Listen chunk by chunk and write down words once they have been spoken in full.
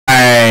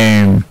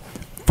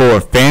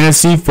for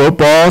fantasy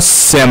football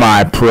semi-pros.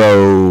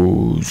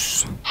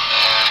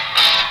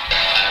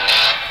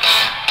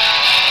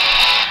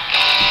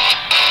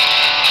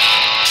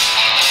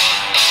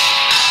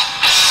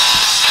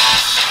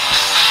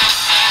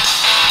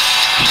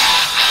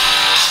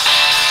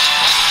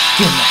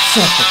 Give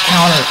myself a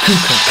counter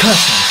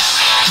concussion.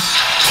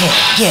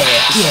 Yeah.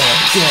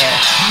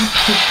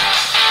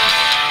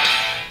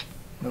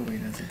 Nobody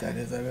knows what that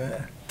is, I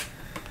bet.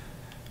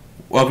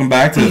 Welcome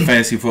back to the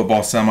Fantasy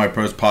Football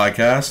Semi-Pros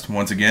podcast.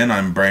 Once again,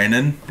 I'm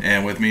Brandon,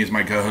 and with me is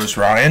my co-host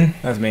Ryan.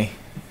 That's me.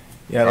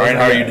 Yeah, Ryan,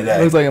 how are you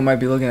today? Looks like it might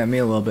be looking at me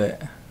a little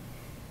bit.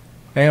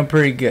 Hey, I'm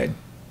pretty good.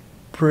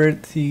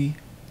 Pretty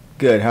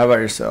good. How about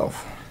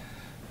yourself?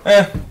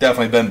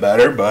 Definitely been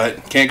better,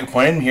 but can't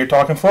complain. I'm here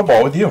talking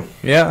football with you.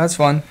 Yeah, that's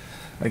fun.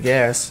 I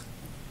guess.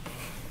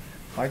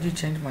 Why'd you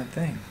change my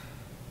thing?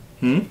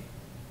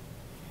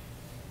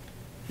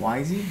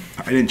 Wisey?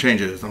 I didn't change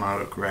it. It's not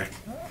autocorrect.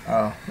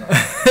 Oh.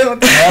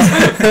 What the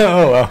hell?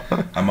 Oh, well.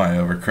 I might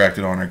have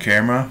overcorrected on our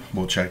camera.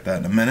 We'll check that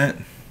in a minute.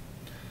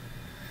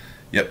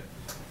 Yep.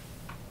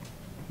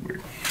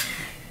 Weird.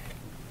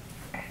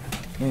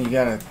 You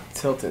gotta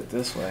tilt it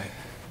this way.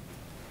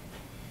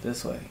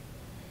 This way.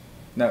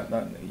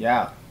 No,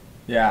 yeah.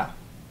 Yeah.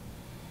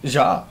 It's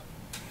going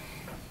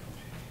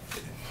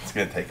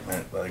to take a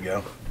minute. Let it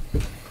go.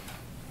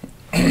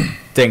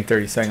 Dang,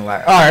 30-second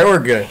lag. Alright, we're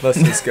good.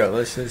 Let's just go.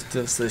 Let's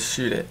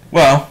shoot it.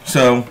 Well,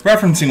 so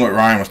referencing what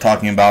Ryan was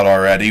talking about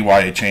already,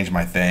 why I changed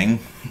my thing.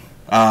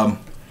 We're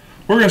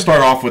going to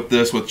start off with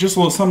this with just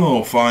something a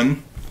little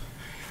fun.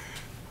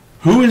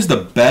 Who is the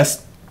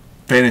best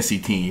fantasy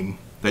team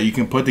that you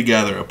can put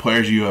together of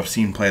players you have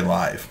seen play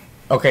live?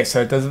 Okay,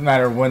 so it doesn't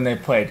matter when they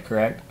played,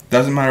 correct?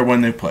 Doesn't matter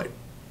when they played.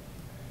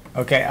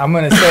 Okay, I'm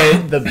going to say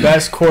the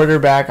best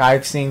quarterback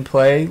I've seen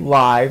play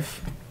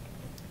live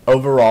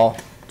overall,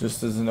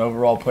 just as an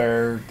overall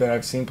player that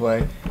I've seen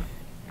play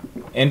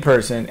in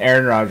person,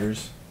 Aaron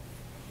Rodgers.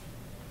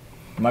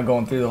 Am I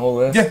going through the whole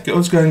list? Yeah,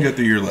 let's go ahead and get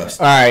through your list.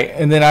 All right,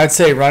 and then I'd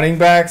say running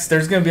backs.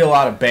 There's going to be a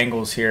lot of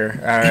Bengals here.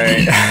 All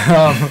right.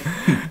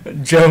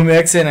 Joe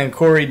Mixon and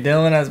Corey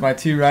Dillon as my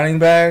two running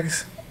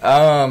backs.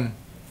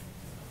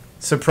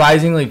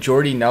 Surprisingly,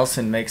 Jordy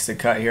Nelson makes the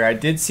cut here. I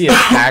did see a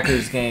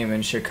Packers game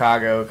in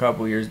Chicago a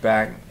couple years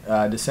back,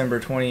 December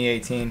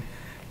 2018.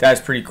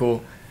 That's pretty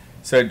cool.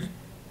 So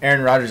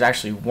Aaron Rodgers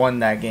actually won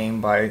that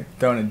game by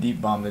throwing a deep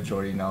bomb to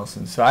Jordy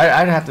Nelson. So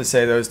I'd have to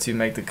say those two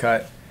make the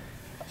cut.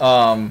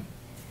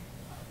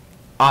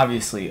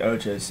 Obviously,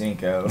 Ocho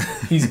Cinco.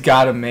 He's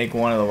got to make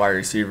one of the wide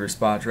receiver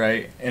spots,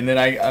 right? And then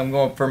I'm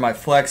going for my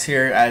flex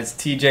here as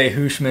TJ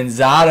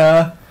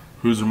Houshmandzadeh.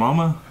 Who's your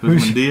mama?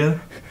 Who's Mandia?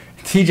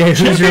 TJ,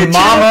 who's your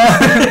mama?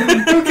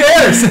 Who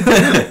cares?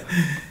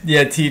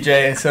 Yeah,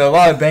 TJ. So a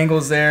lot of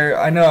Bengals there.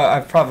 I know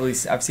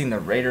I've seen the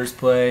Raiders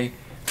play,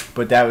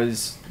 but that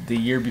was the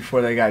year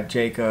before they got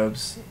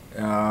Jacobs.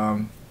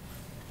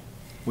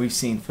 We've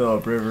seen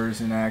Phillip Rivers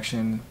in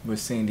action with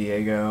San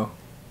Diego.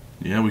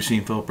 Yeah, we've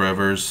seen Phillip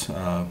Rivers.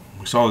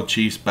 We saw the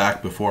Chiefs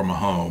back before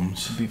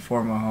Mahomes.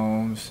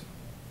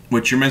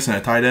 Which you're missing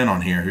a tight end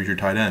on here. Who's your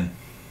tight end?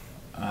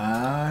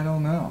 I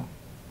don't know.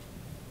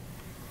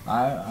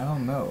 I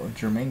don't know.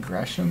 Jermaine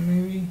Gresham,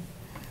 maybe?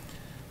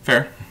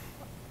 Fair.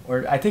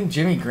 Or I think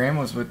Jimmy Graham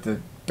was with the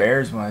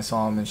Bears when I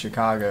saw him in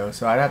Chicago,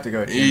 so I'd have to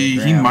go with Jimmy He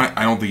Graham. might.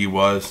 I don't think he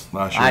was.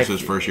 Last year was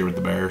his first year with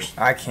the Bears.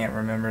 I can't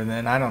remember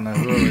then. I don't know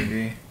who it would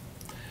be.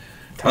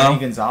 Tony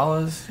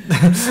Gonzalez?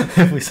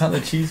 If we saw the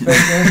Chiefs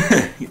back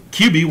there?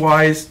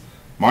 QB-wise,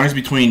 mine's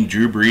between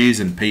Drew Brees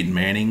and Peyton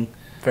Manning.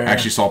 Fair. I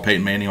actually saw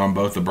Peyton Manning on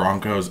both the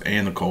Broncos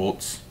and the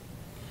Colts.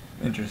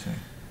 Interesting.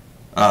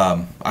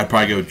 I'd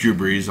probably go with Drew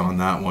Brees on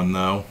that one,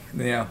 though.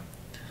 Yeah.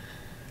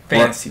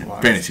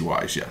 Fantasy-wise.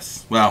 Fantasy-wise,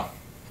 yes. Well,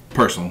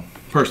 personally,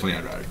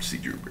 I'd rather see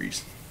Drew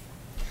Brees.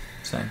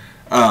 Same.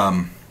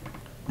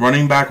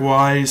 Running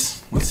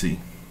back-wise, let's see.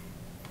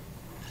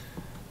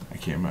 I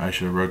can't remember. I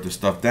should have wrote this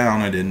stuff down.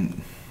 I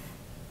didn't.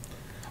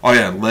 Oh,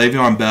 yeah,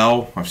 Le'Veon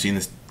Bell. I've seen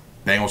the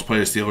Bengals play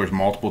the Steelers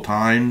multiple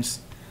times.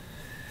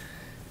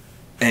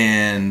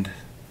 And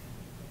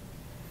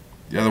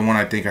the other one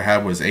I think I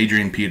had was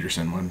Adrian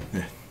Peterson when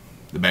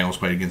the Bengals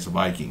played against the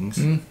Vikings.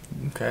 Okay,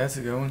 that's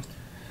a good one.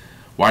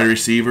 Wide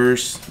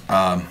receivers,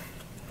 I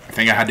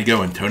think I had to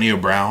go Antonio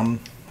Brown,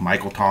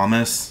 Michael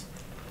Thomas.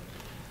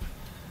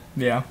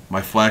 Yeah.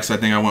 My flex, I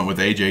think I went with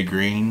A.J.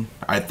 Green.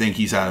 I think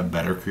he's had a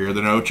better career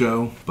than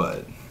Ocho,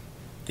 but...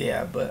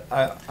 Yeah, but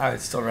I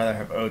would still rather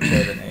have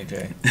Ocho than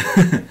A.J.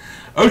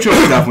 Ocho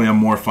is definitely a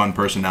more fun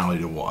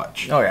personality to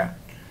watch. Oh, yeah.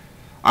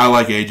 I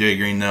like A.J.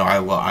 Green, though.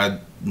 I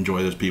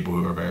enjoy those people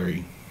who are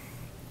very...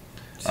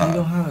 So you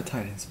don't have a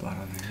tight end spot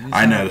on there.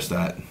 I noticed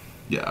that.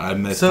 Yeah, I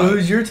missed. So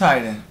who's your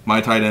tight end?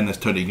 My tight end is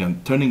Tony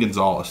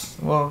Gonzalez.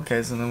 Well,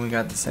 okay, so then we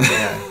got the same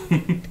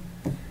guy.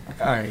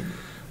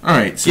 All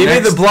right. So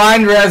give me the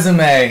blind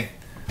resume.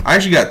 I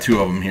actually got two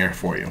of them here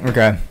for you.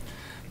 Okay.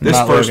 This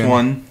first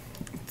one,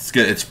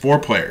 it's 4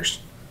 players.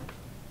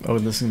 Oh,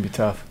 this is gonna be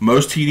tough.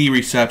 Most TD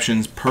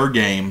receptions per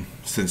game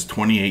since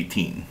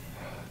 2018.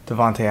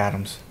 Devontae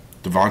Adams.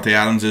 Devontae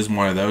Adams is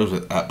one of those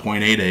at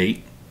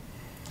 .88.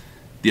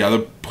 The other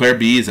player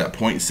B is at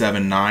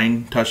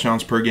 .79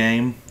 touchdowns per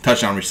game,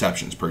 touchdown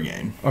receptions per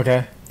game.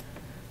 Okay.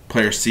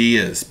 Player C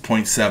is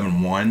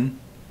 .71,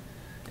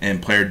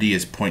 and player D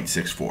is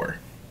 .64.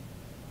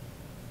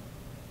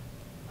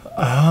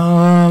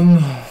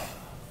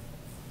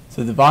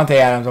 So Devontae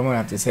Adams, I'm gonna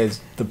have to say is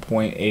the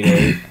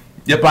 .88.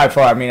 Yep. By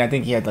far. I mean, I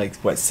think he had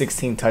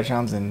 16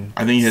 touchdowns and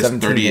I think he has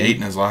 38 games.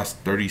 in his last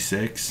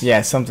 36.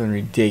 Yeah, something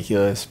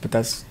ridiculous, but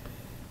that's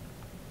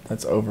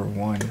over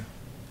one.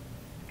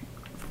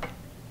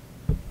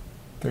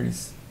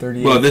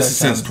 38. Well, this is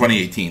since touchdowns.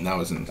 2018. That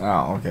was in.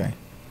 Oh, okay.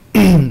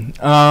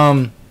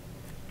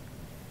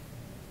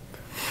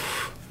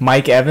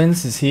 Mike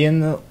Evans, is he in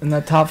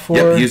the top 4?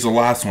 Yep, he's the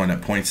last one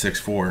at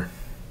 .64.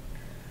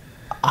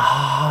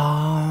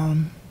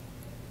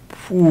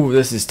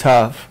 This is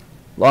tough.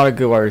 A lot of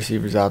good wide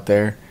receivers out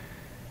there.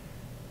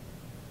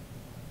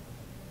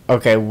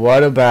 Okay,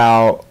 what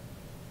about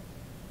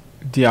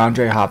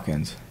DeAndre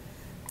Hopkins?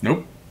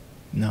 Nope.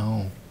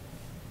 No.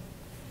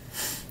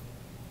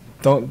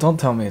 Don't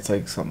tell me it's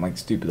something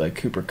stupid like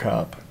Cooper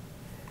Kupp.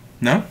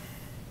 No.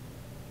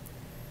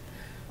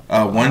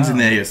 One's in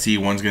the AFC,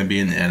 one's going to be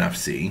in the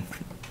NFC.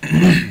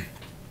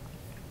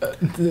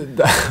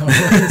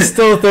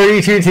 Still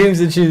 32 teams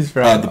to choose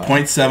from. The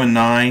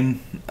 .79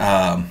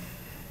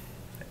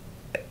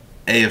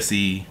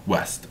 AFC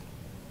West.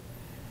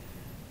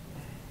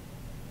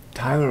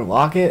 Tyler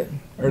Lockett?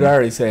 Or did I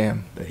already say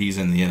him? He's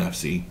in the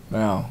NFC.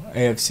 No,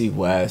 AFC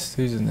West.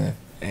 Who's in the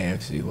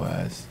AFC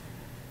West?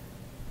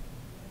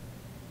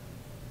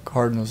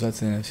 Cardinals, that's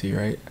the NFC,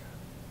 right?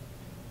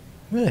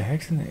 Who the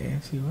heck's in the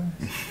AFC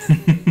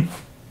West?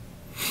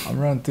 I'm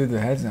running through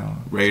the heads now.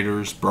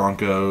 Raiders,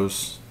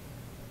 Broncos,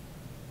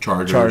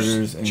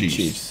 Chargers and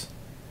Chiefs.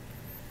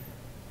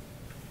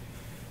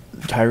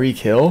 Tyreek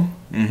Hill?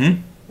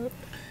 Mm-hmm.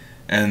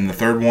 And the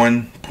third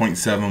one,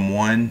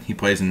 .71, he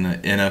plays in the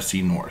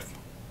NFC North.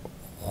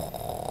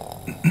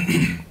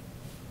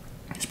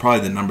 He's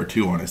probably the number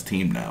 2 on his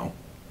team now.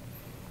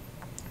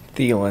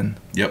 Thielen.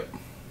 Yep.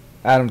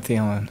 Adam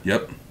Thielen.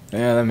 Yep.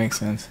 Yeah, that makes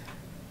sense.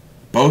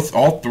 All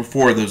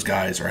 4 of those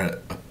guys are at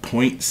a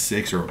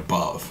 .6 or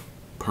above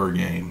per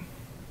game.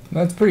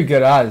 That's pretty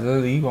good odds.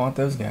 You want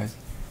those guys.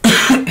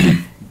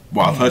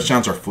 While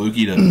touchdowns are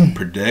fluky to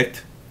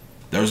predict,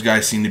 those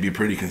guys seem to be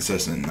pretty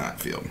consistent in that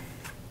field.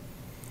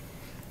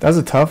 That's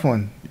a tough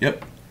one.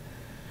 Yep.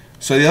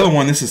 So the other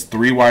one, this is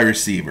 3 wide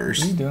receivers.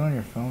 What are you doing on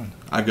your phone?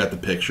 I've got the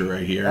picture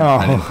right here. Oh.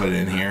 I didn't put it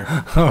in here.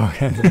 Oh,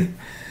 okay.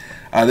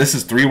 This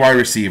is 3 wide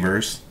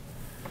receivers.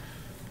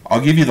 I'll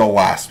give you the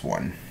last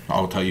one.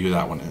 I'll tell you who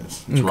that one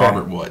is. It's Okay.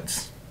 Robert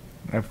Woods.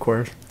 Of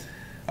course.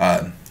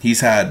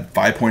 He's had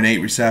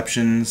 5.8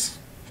 receptions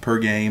per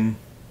game,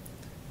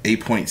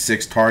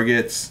 8.6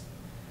 targets,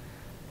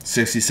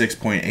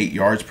 66.8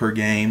 yards per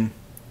game,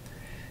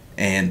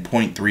 and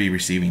 .3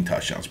 receiving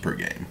touchdowns per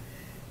game.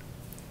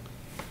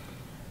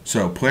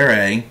 So player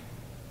A,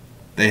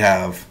 they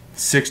have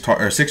 6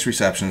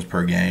 receptions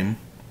per game,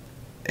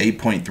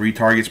 8.3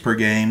 targets per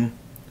game,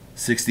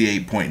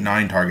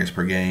 68.9 targets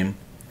per game,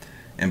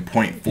 and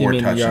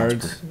 .4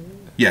 touchdowns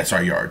yards?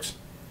 yards.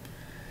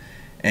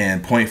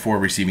 And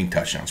 .4 receiving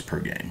touchdowns per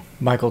game.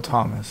 Michael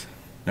Thomas.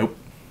 Nope.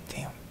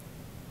 Damn.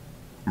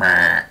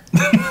 Meh.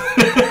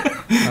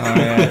 Oh,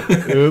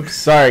 yeah. Oops.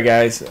 Sorry,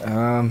 guys.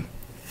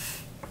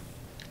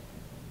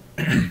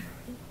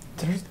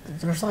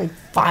 There's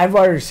 5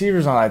 wide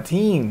receivers on that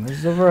team.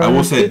 There's over I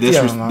will say 150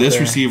 of them out this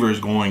there. receiver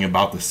is going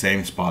about the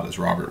same spot as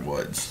Robert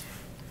Woods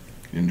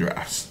in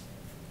drafts.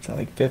 Is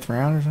that 5th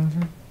round or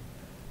something?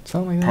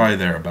 Something like that? Probably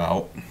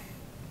thereabout.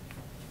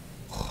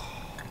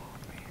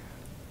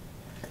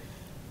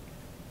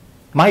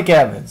 Mike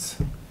Evans.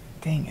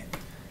 Dang it.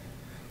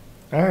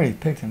 I already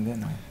picked him,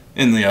 didn't I?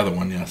 In the other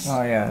one, yes.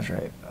 Oh, yeah, that's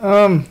right.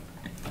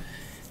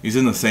 He's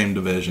in the same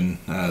division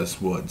as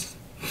Woods.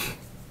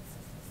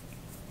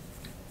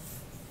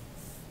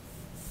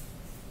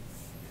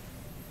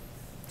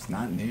 It's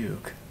not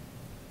Nuke.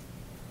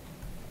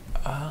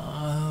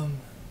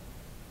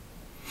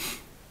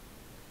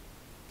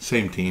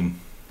 Same team.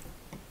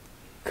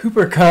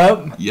 Cooper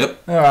Kupp.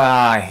 Yep.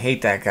 I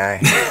hate that guy.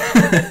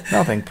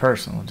 Nothing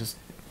personal, just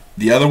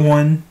The other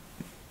one,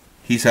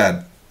 he's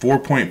had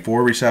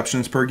 4.4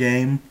 receptions per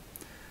game,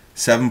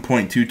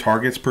 7.2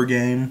 targets per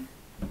game,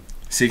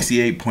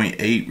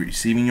 68.8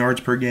 receiving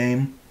yards per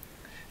game,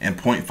 and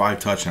 .5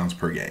 touchdowns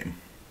per game.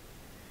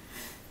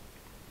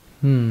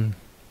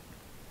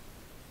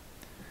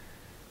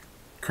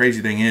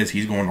 Crazy thing is,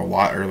 he's going a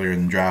lot earlier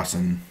in the drafts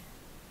than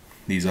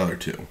these other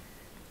 2.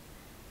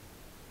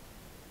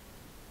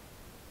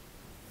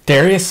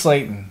 Darius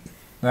Slayton.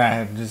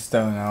 I'm just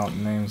throwing out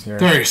names here.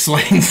 Darius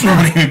Slayton's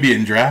not even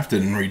being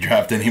drafted and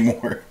redrafted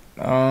anymore.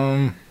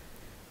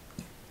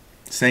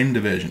 Same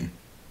division.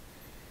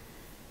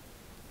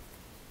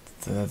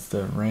 So that's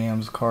the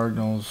Rams,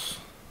 Cardinals.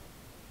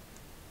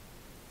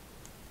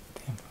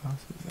 Damn, who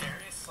else is there?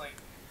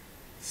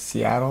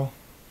 Seattle.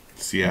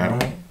 Seattle.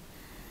 Right.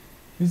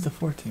 Who's the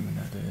 4th team in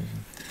that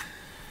division?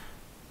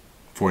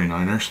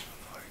 49ers.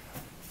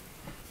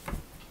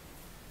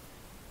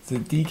 Is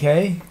it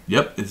DK?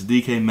 Yep, it's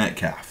DK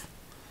Metcalf.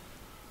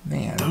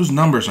 Man. Those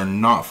numbers are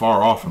not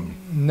far off him.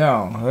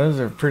 No, those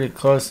are pretty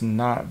close and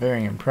not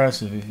very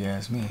impressive if you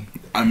ask me.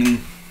 I mean,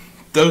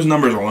 those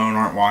numbers alone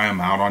aren't why I'm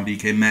out on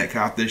DK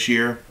Metcalf this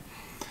year.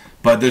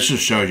 But this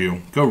just shows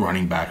you, go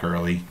running back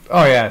early.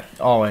 Oh, yeah,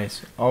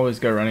 always. Always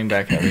go running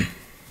back heavy.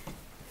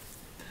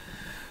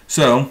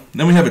 So,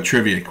 then we have a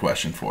trivia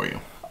question for you.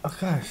 Oh,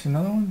 gosh,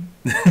 another one?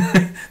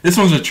 This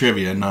one's a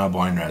trivia, not a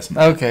blind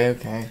resume.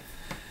 Okay.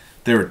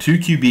 There were 2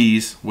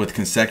 QBs with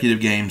consecutive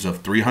games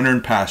of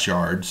 300 pass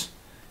yards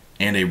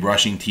and a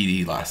rushing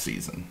TD last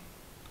season.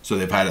 So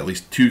they've had at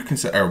least 2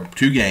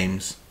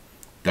 games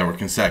that were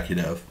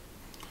consecutive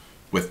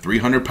with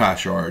 300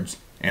 pass yards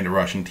and a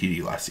rushing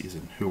TD last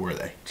season. Who were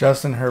they?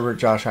 Justin Herbert,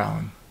 Josh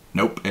Allen.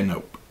 Nope and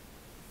nope.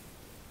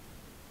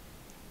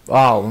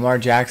 Oh, Lamar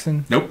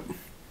Jackson? Nope.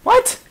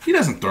 What? He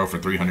doesn't throw for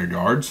 300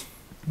 yards.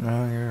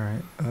 No, you're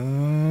right.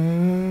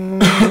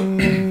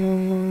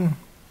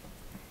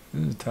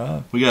 This is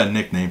tough. We got a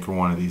nickname for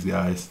one of these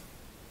guys.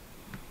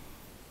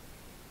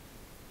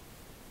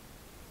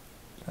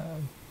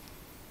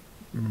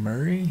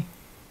 Murray?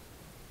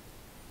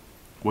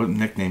 What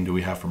nickname do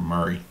we have for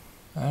Murray?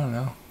 I don't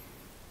know.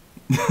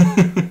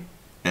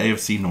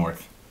 AFC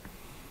North.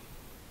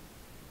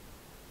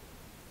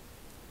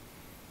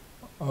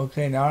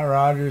 Okay, not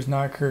Rodgers,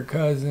 not Kirk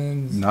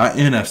Cousins. Not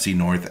NFC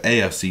North,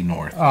 AFC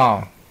North.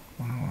 Oh,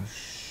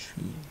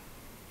 shoot.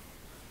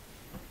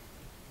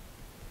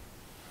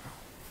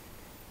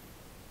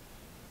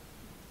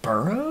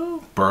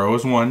 Burrow? Burrow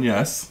is one,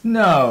 yes.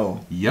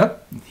 No.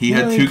 Yep. He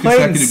had only 2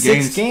 played in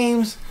consecutive 6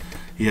 games.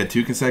 He had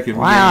 2 consecutive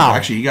Wow. games.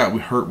 Actually, he got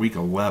hurt week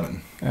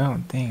 11. Oh,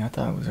 dang. I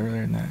thought it was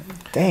earlier than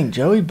that. Dang,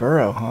 Joey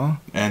Burrow, huh?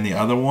 And the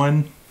other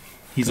one,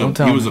 he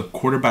was a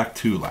quarterback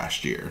 2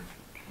 last year.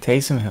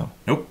 Taysom Hill.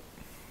 Nope.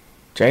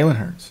 Jalen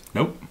Hurts.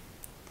 Nope.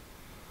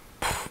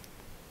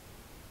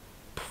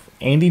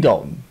 Andy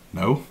Dalton.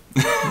 No.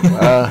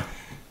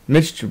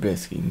 Mitch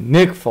Trubisky.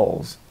 Nick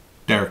Foles.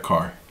 Derek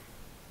Carr.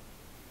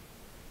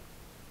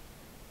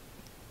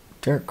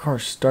 Derek Carr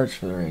starts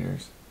for the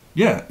Raiders.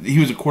 Yeah, he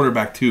was a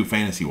quarterback 2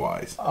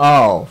 fantasy-wise.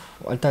 Oh,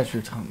 I thought you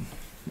were talking.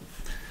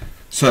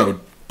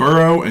 So,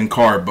 Burrow and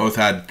Carr both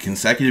had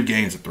consecutive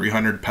games of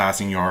 300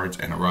 passing yards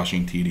and a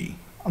rushing TD.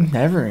 I'm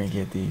never going to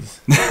get these.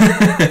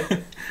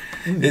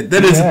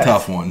 That is a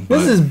tough one.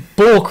 This is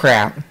bull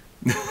crap.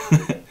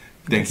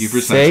 Thank you for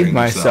Saved censoring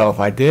myself. yourself.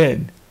 I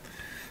did.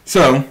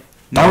 So,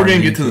 now we're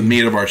going to get to the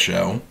meat of our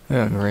show.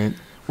 Yeah, great.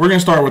 We're going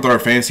to start with our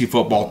fantasy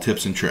football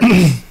tips and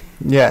tricks.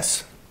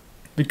 Yes.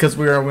 Because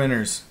we are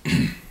winners.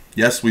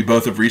 Yes, we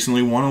both have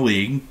recently won a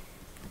league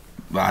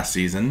last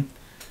season.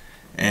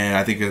 And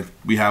I think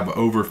we have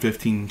over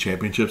 15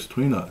 championships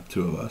between the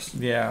 2 of us.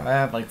 Yeah, I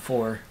have like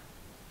 4.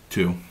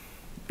 2.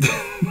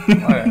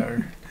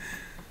 Whatever.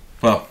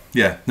 Well,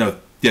 yeah,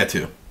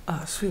 2.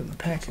 Oh, sweet. My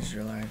package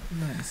are like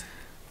nice.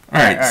 All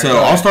right, so go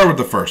ahead. I'll start with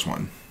the first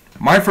one.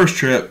 My first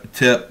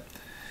tip,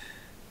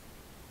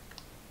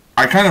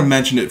 I kind of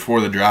mentioned it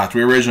for the draft.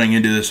 We were originally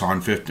going to do this on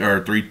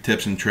 3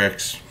 tips and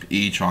tricks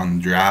each on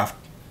the draft.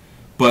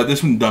 But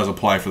this one does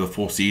apply for the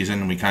full season,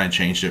 and we kind of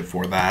changed it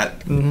for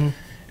that. Mm-hmm.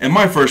 And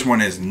my first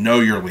one is know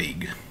your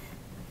league.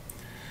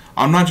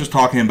 I'm not just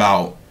talking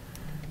about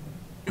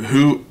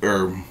who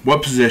or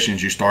what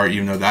positions you start,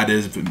 even though that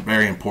is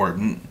very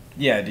important.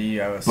 Yeah, do you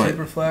have a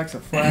super flex, a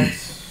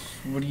flex?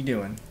 What are you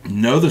doing?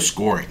 Know the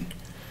scoring.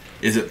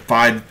 Is it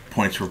 5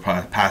 points per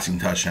passing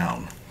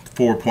touchdown?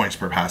 4 points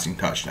per passing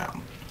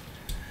touchdown?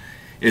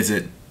 Is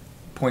it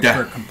points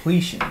per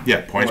completion?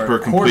 Yeah, points or per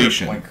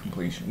completion. Point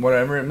completion,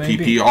 whatever it may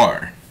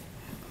PPR.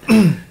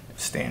 be.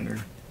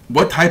 Standard.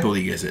 What type of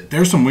league is it?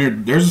 There's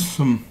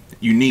some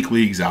unique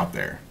leagues out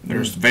there.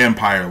 There's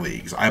vampire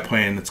leagues. I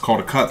play in, it's called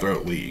a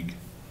cutthroat league.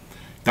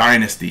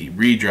 Dynasty,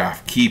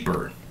 redraft,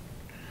 keeper,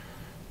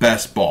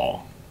 best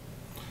ball,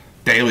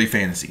 daily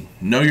fantasy.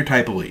 Know your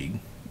type of league.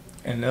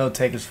 And it'll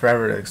take us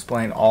forever to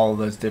explain all of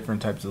those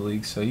different types of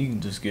leagues, so you can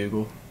just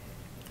Google.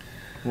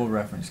 We'll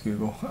reference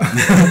Google.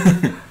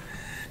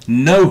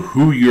 Know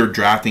who you're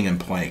drafting and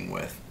playing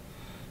with.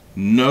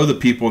 Know the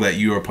people that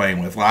you are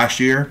playing with. Last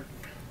year,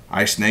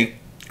 I snaked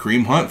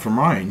Kareem Hunt for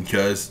mine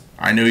because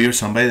I knew he was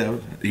somebody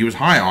that he was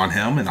high on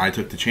him, and I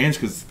took the chance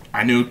because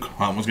I knew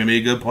Hunt was going to be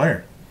a good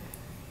player.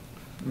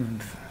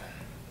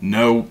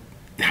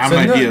 Have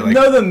an idea.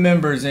 Know the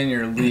members in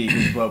your league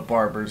is what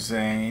Barber's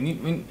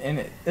saying,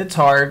 and it's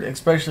hard,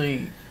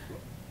 especially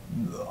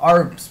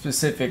our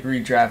specific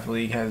redraft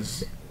league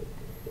has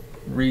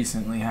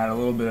recently had a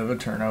little bit of a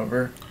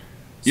turnover.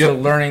 So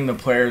learning the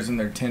players and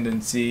their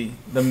tendency,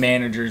 the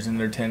managers and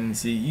their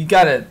tendency, you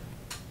got to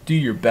do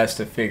your best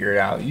to figure it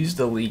out. Use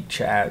the league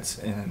chats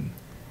and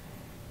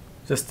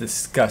just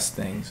discuss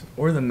things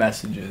or the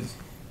messages.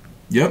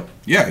 Yep.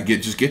 Yeah,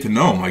 just get to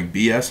know them. Like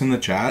BS in the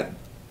chat.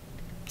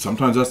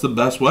 Sometimes that's the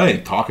best way.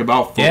 Talk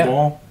about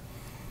football.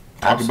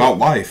 Yeah. Talk about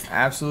life.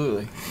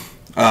 Absolutely.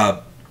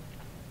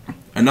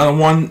 Another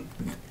one,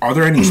 are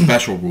there any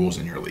special rules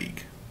in your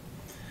league?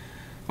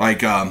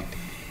 Like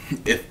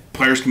if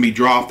players can be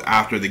dropped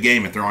after the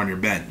game if they're on your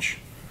bench.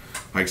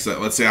 Like I said,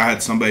 let's say I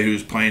had somebody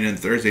who's playing in a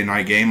Thursday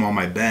night game on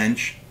my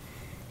bench.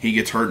 He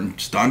gets hurt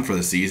and done for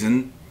the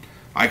season.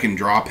 I can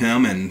drop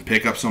him and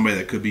pick up somebody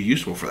that could be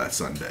useful for that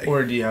Sunday.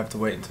 Or do you have to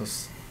wait until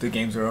the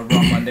games are over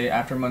on Monday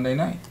after Monday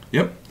night?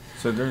 Yep.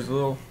 So there's a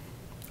little.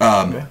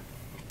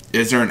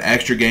 Is there an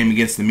extra game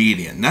against the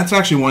median? That's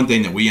actually one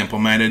thing that we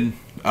implemented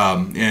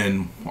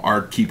in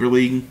our keeper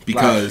league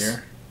because Last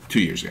year? 2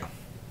 years ago.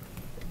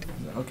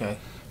 Okay.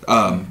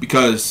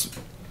 Because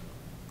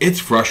it's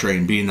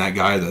frustrating being that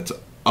guy that's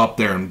up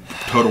there in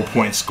total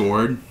points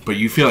scored, but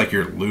you feel like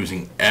you're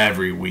losing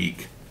every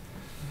week.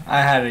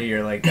 I had a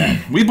year like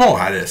that. We've all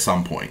had it at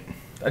some point.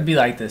 I'd be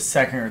like the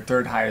second or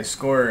third highest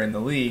scorer in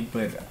the league,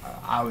 but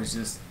I was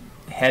just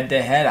head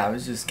to head. I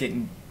was just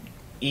getting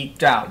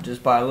eked out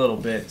just by a little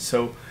bit.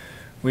 So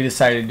we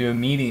decided to do a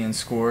median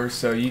score,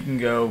 so you can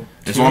go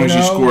As long as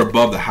you 2-0. score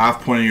above the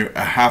half point of your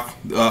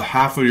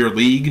half of your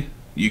league,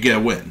 you get a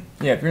win.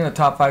 Yeah, if you're in the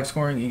top 5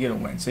 scoring, you get a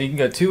win. So you can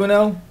go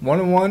 2-0,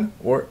 1-1,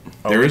 or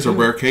There is a 0-2.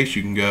 rare case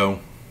you can go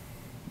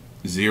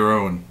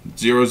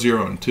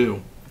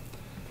 0-0-2.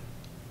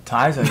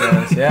 Ties, I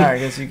guess. Yeah, I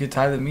guess you could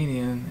tie the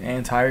median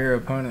and tie your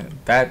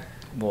opponent. That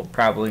will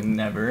probably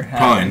never happen.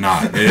 Probably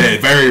not.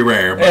 Very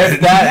rare, but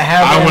If that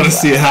happens, I want to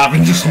see it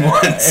happen just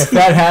once. If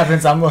that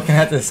happens, I'm looking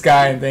at the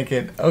sky and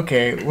thinking,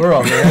 okay, we're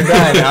all gonna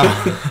die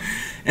now.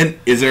 And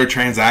is there a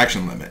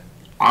transaction limit?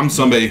 I'm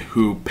somebody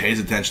who pays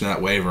attention to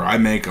that waiver. I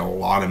make a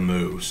lot of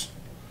moves.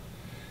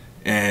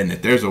 And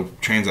if there's a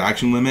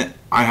transaction limit,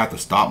 I have to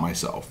stop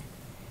myself.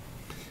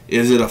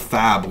 Is it a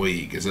fab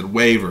league? Is it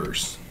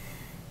waivers?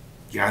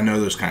 Yeah, I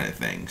know those kind of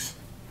things.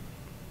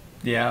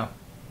 Yeah.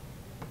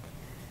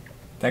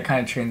 That kind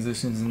of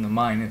transitions into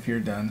mine if you're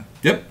done.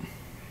 Yep.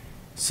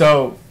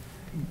 So,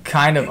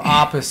 kind of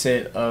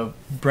opposite of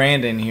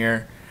Brandon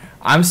here.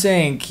 I'm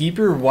saying keep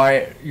your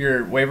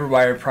waiver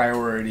wire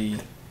priority.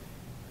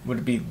 Would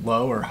it be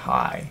low or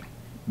high?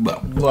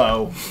 Low.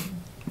 Low.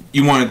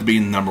 You want it to be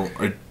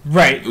number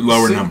Right.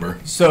 lower So- number.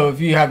 So if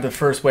you have the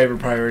first waiver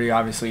priority,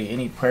 obviously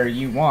any player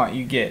you want,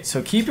 you get.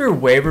 So keep your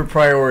waiver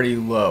priority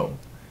low.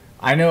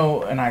 I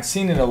know, and I've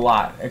seen it a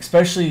lot.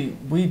 Especially,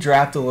 we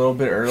draft a little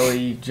bit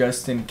early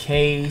just in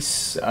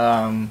case.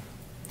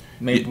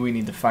 Maybe we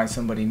need to find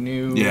somebody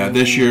new. Yeah,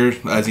 this year,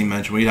 as he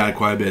mentioned, we had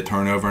quite a bit of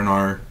turnover in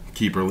our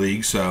keeper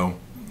league, so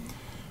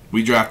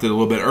we drafted a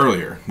little bit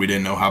earlier. We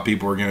didn't know how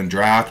people were going to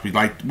draft. We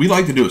like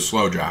to do a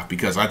slow draft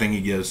because I think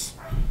it gives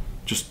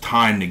just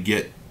time to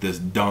get this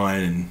done,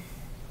 and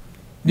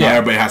not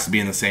everybody has to be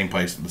in the same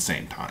place at the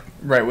same time.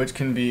 Right, which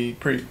can be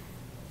pretty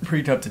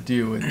tough to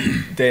do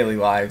with daily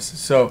lives.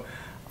 So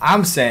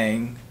I'm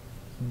saying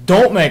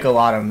don't make a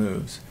lot of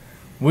moves.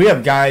 We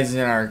have guys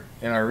in our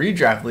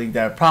redraft league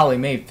that have probably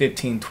made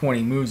 15,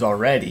 20 moves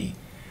already.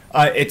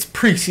 It's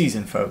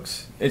preseason,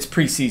 folks. It's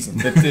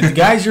preseason. The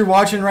guys you're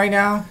watching right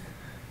now,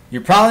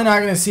 you're probably not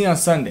going to see on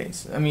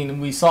Sundays. I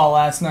mean, we saw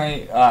last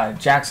night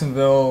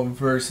Jacksonville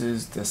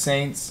versus the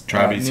Saints.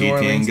 Travis New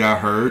Etienne Orleans. got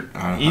hurt.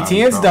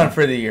 Etienne's done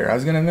for the year. I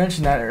was going to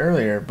mention that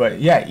earlier, but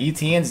yeah,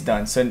 Etienne's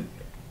done. So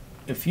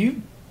if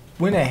you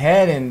went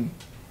ahead and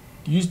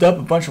used up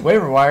a bunch of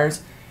waiver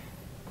wires,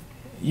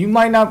 you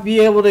might not be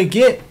able to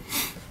get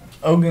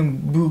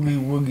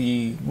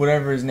Ogunbowale,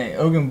 whatever his name,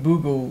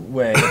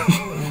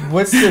 Ogunbowale.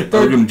 What's the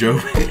third?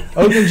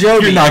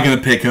 Ogunjobi. You're not going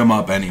to pick him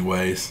up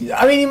anyways.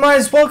 I mean, you might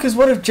as well, because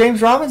what if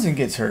James Robinson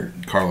gets hurt?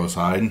 Carlos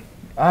Hyde.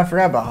 I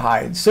forgot about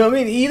Hyde. So, I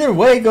mean, either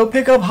way, go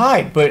pick up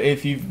Hyde. But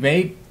if you've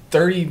made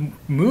 30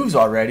 moves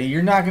already,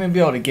 you're not going to be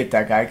able to get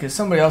that guy because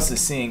somebody else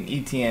is seeing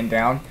ETN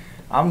down.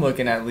 I'm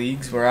looking at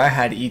leagues where I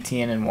had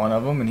ETN in one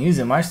of them, and he's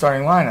in my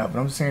starting lineup. And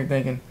I'm sitting here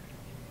thinking,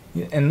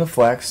 in the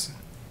flex.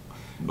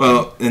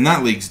 Well, and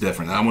that league's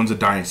different. That one's a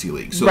dynasty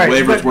league, so Right, the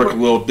waivers but- work a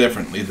little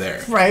differently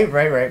there.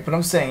 Right. But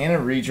I'm saying in a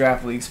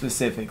redraft league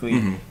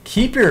specifically,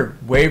 keep your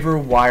waiver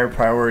wire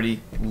priority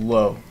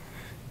low.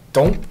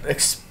 Don't,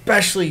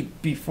 especially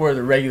before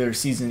the regular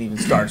season even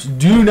starts,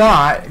 do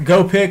not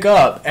go pick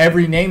up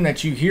every name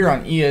that you hear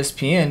on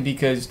ESPN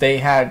because they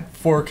had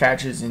 4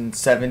 catches and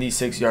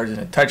 76 yards and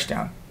a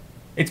touchdown.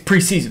 It's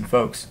preseason,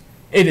 folks.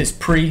 It is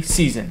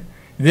preseason.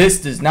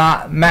 This does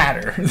not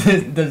matter.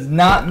 This does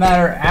not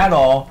matter at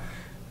all.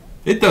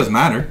 It does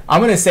matter. I'm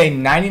going to say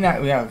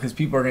 99, yeah, because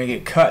people are going to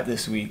get cut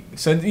this week.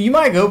 So you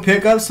might go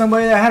pick up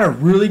somebody that had a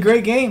really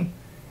great game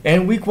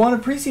in week 1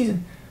 of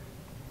preseason.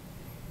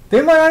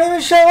 They might not even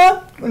show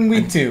up in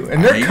week 2,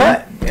 and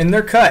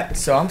they're cut.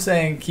 So I'm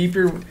saying keep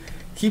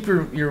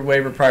your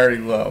waiver priority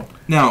low.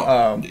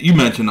 Now, you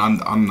mentioned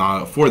I'm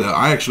not for that.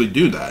 I actually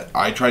do that.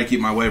 I try to keep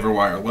my waiver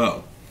wire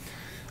low.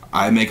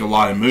 I make a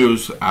lot of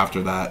moves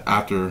after that,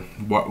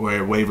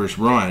 where waivers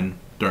run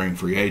during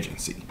free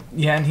agency.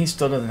 Yeah, and he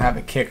still doesn't have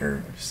a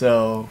kicker,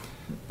 so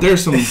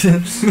There's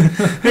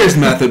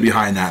method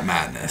behind that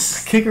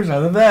madness. kickers are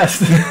the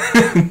best.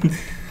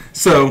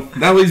 So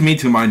that leads me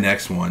to my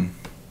next one.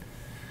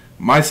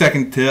 My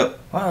second tip.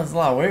 Wow, there's a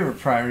lot of waiver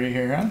priority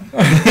here,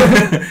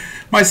 huh?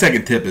 My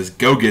second tip is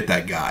go get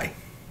that guy.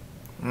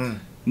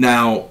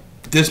 Now,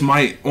 this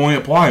might only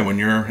apply when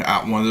you're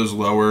at one of those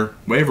lower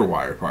waiver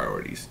wire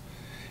priorities.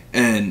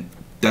 And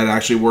that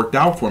actually worked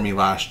out for me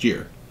last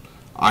year.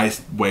 I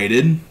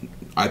waited.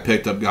 I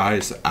picked up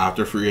guys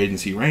after free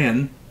agency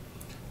ran.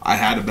 I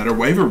had a better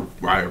waiver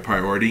wire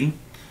priority.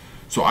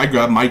 So I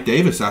grabbed Mike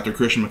Davis after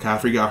Christian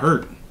McCaffrey got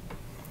hurt.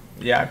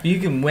 Yeah, if you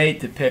can wait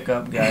to pick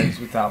up guys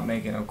without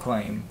making a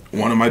claim.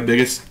 One of my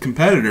biggest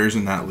competitors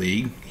in that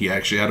league, he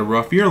actually had a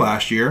rough year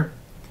last year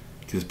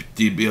because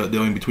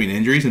dealing between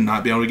injuries and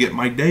not being able to get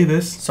Mike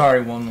Davis. Sorry,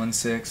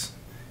 116.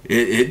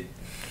 It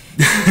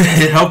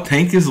it helped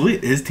tank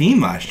his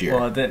team last year.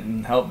 Well, it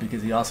didn't help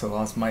because he also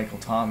lost Michael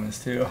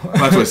Thomas, too.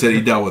 That's what I said.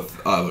 He dealt with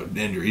other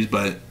injuries,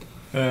 but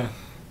I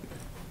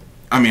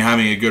mean,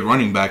 having a good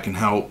running back can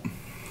help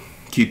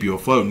keep you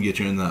afloat and get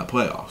you into that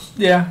playoffs.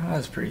 Yeah, I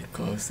was pretty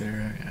close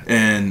there. Yeah.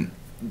 And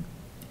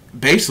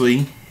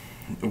basically,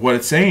 what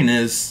it's saying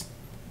is,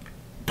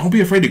 don't be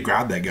afraid to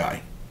grab that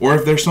guy. Or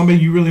if there's somebody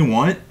you really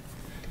want,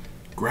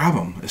 grab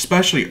him,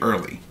 especially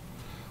early.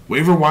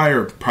 Waiver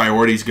wire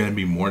priority is going to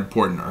be more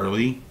important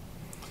early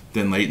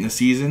than late in the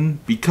season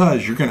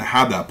because you're going to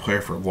have that player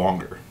for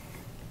longer.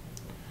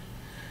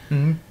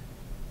 Mm-hmm.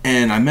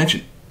 And I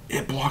mentioned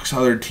it blocks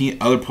other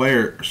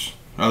players,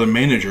 other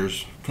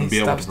managers from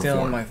being able to Stop perform.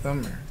 stealing my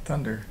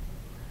thunder.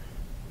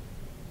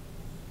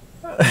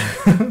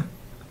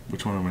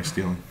 Which one am I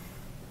stealing?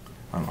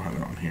 I don't have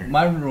it on here.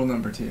 My rule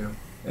number 2.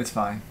 It's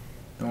fine.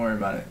 Don't worry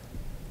about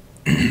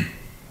it.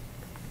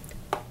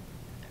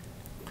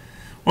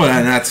 Well,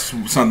 and that's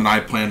something I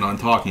planned on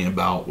talking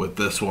about with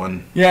this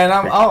one. Yeah, and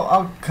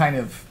I'll kind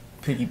of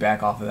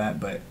piggyback off of that,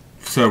 but...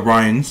 So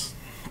Ryan's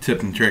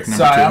tip and trick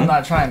number 2. Sorry, I'm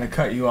not trying to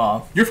cut you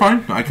off. You're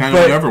fine. I kind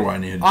of covered what I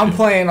needed to. I'm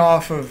playing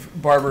off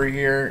of Barber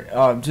here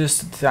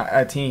just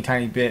a teeny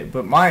tiny bit,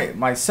 but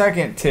my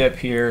second tip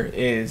here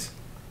is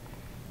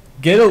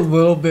get a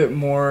little bit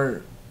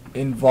more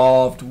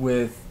involved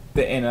with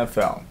the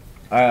NFL.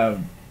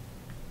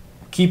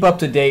 Keep up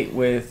to date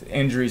with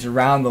injuries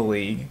around the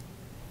league.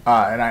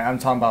 And I'm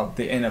talking about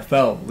the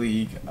NFL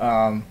league.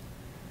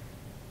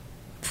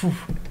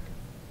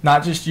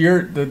 Not just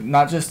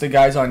the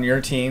guys on your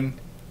team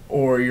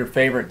or your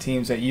favorite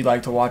teams that you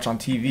like to watch on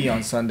TV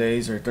on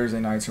Sundays or Thursday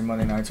nights or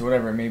Monday nights or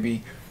whatever it may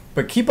be,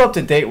 but keep up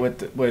to date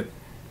with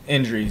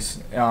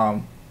injuries.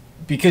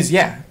 Because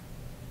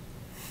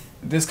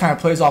this kind of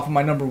plays off of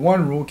my number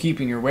 1 rule,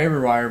 keeping your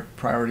waiver wire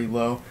priority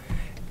low.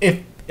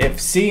 If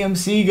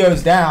CMC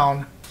goes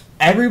down,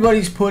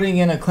 everybody's putting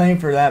in a claim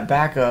for that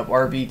backup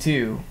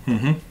RB2.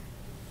 Mm-hmm.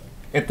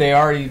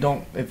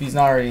 If he's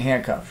not already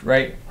handcuffed,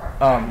 right?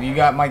 You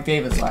got Mike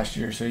Davis last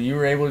year, so you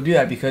were able to do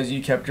that because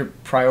you kept your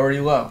priority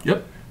low.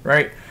 Yep.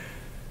 Right?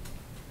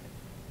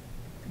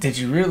 Did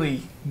you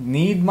really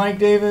need Mike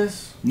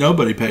Davis?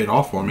 Nobody paid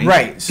off for me.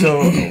 Right.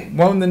 So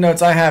one of the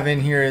notes I have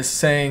in here is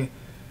saying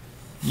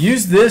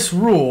use this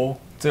rule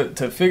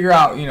to figure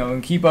out,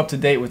 and keep up to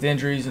date with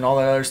injuries and all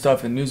that other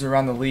stuff and news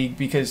around the league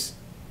because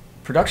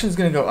production is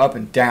going to go up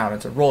and down.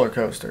 It's a roller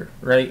coaster,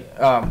 right?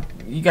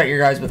 You got your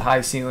guys with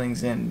high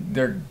ceilings, and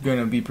they're going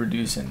to be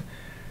producing.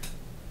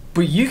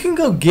 But you can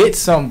go get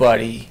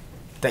somebody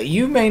that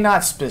you may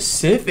not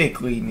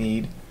specifically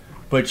need,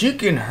 but you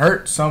can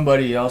hurt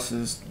somebody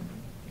else's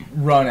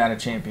run at a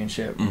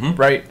championship,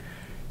 right?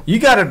 You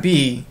got to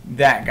be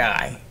that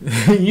guy.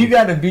 You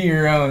got to be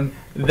your own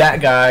that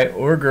guy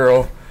or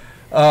girl.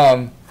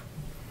 And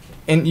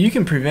you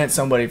can prevent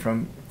somebody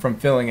from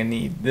filling a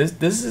need.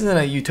 This isn't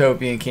a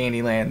utopian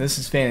candy land. This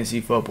is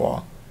fantasy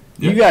football.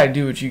 Yep. You got to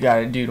do what you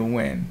got to do to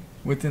win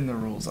within the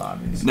rules,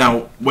 obviously.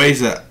 Now, ways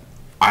that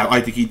I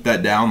like to keep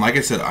that down, like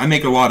I said, I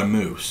make a lot of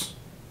moves.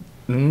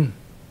 Mm.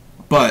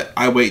 But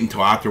I wait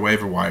until after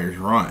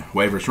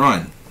waivers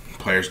run.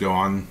 Players go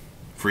on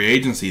free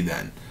agency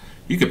then.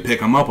 You could pick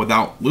them up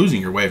without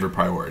losing your waiver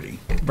priority.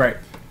 Right.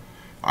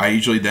 I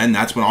usually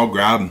that's when I'll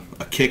grab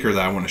a kicker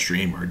that I want to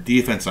stream or a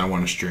defense I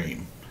want to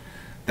stream.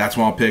 That's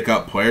when I'll pick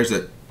up players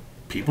that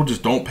people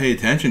just don't pay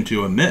attention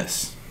to and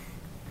miss.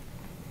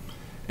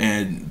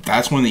 And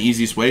that's one of the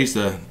easiest ways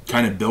to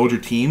kind of build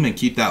your team and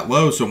keep that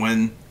low so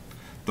when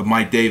the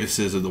Mike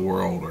Davises of the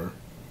world or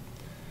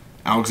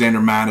Alexander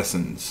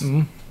Madisons,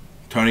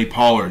 Tony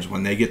Pollards,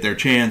 when they get their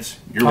chance,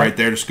 you're right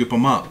there to scoop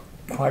them up.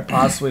 Quite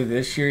possibly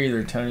this year,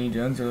 either Tony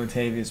Jones or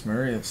Latavius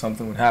Murray, if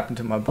something would happen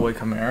to my boy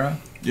Kamara.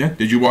 Yeah.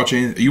 Did you watch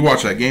you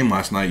watched that game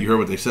last night? You heard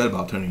what they said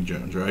about Tony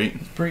Jones, right?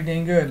 It's pretty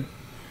dang good.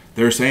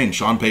 They're saying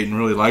Sean Payton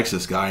really likes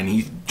this guy, and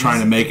he's trying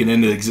to make it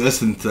into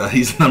existence.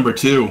 He's number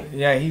 2.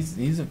 Yeah,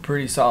 he's a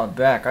pretty solid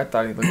back. I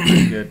thought he looked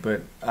pretty good,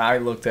 but I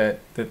looked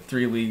at the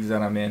 3 leagues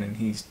that I'm in, and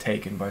he's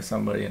taken by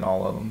somebody in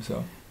all of them.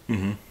 So.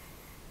 Mm-hmm.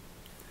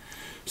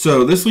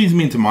 So this leads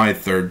me to my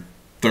third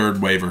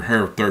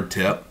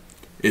tip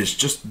is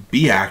just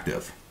be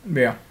active.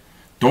 Yeah.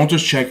 Don't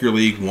just check your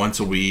league once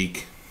a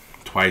week,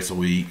 twice a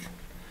week.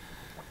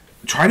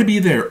 Try to be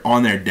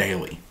on there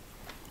daily.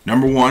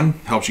 Number 1,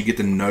 helps you get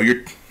to know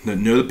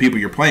the people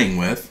you're playing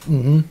with.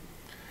 Mm-hmm.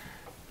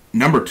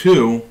 Number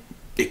 2,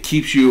 it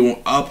keeps you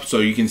up so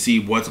you can see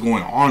what's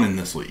going on in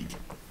this league.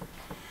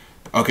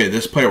 Okay,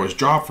 this player was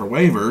dropped for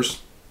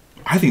waivers.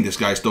 I think this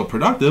guy's still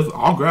productive.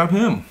 I'll grab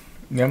him.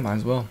 Yeah, might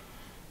as well.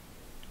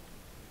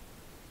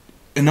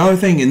 another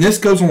thing, and this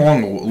goes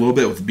along a little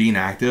bit with being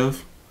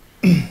active.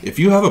 If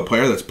you have a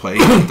player that's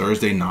playing on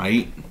Thursday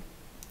night,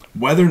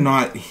 whether or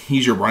not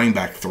he's your running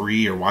back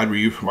 3 or wide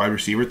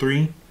receiver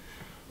 3,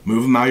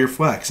 move him out of your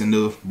flex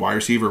into the wide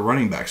receiver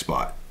running back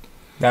spot.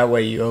 That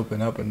way you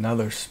open up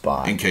another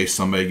spot. In case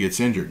somebody gets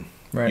injured.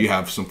 Right. You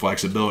have some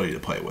flexibility to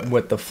play with.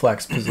 With the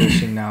flex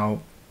position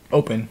now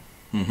open.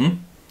 Mm-hmm.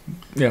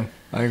 Yeah,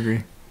 I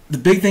agree. The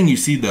big thing you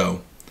see,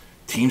 though,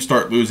 teams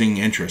start losing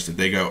interest if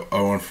they go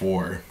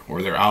 0-4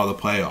 or they're out of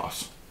the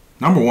playoffs.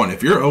 Number one,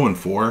 if you're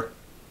 0-4,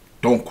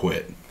 don't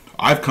quit.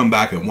 I've come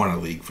back and won a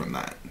league from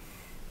that.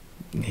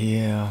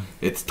 Yeah.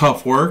 It's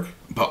tough work,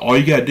 but all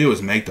you got to do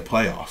is make the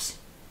playoffs,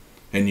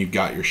 and you've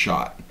got your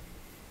shot.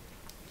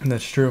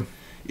 That's true.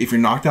 If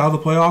you're knocked out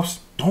of the playoffs,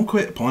 don't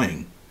quit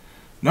playing.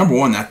 Number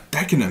one,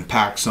 that can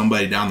impact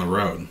somebody down the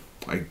road.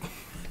 Like,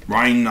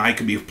 Ryan and I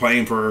could be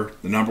playing for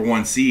the number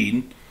 1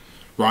 seed.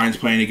 Ryan's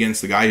playing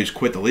against the guy who's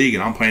quit the league,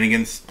 and I'm playing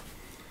against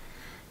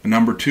the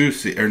number 2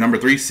 seed, or number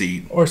 3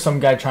 seed. Or some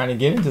guy trying to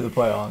get into the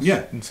playoffs.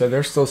 Yeah. And so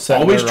they're still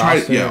setting Always their try,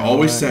 roster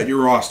always set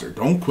your roster.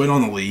 Don't quit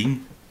on the league.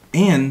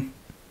 And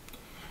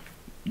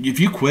if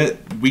you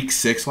quit week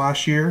 6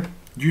 last year,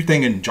 you're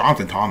thinking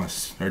Jonathan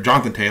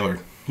Taylor,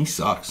 he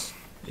sucks.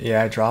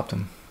 Yeah, I dropped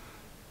him.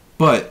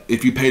 But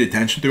if you paid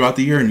attention throughout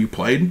the year and you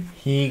played,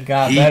 he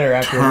got better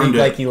after turned week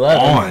like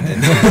 11. On.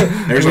 And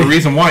there's a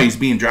reason why he's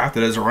being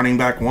drafted as a running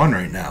back 1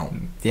 right now.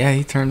 Yeah,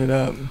 he turned it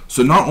up.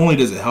 So not only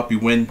does it help you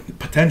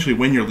potentially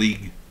win your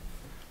league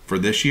for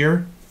this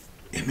year,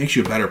 it makes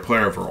you a better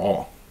player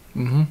overall.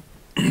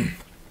 Mm-hmm.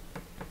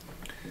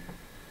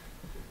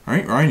 All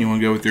right, Ryan, you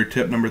want to go with your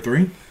tip number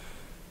 3?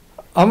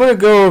 I'm going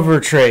to go over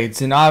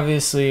trades, and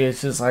obviously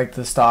it's just like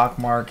the stock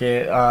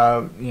market,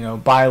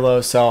 buy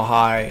low, sell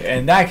high,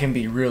 and that can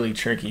be really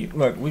tricky.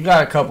 Look, we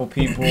got a couple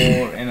people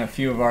in a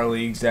few of our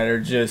leagues that are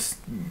just,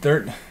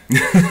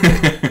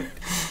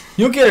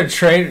 you'll get a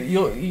trade,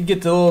 you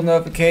get the little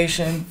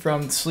notification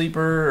from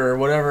Sleeper or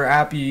whatever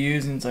app you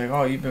use, and it's like,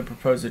 oh, you've been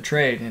proposed a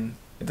trade, and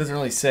it doesn't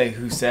really say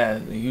who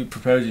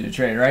proposed you to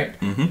trade, right?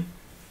 Mm-hmm.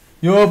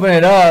 You open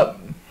it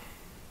up,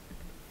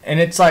 and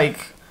it's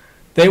like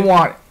they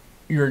want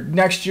your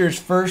next year's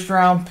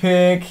first-round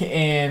pick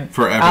and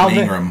for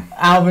Ingram,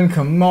 Alvin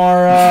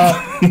Kamara,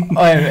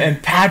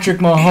 and Patrick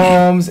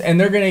Mahomes, and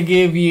they're going to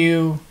give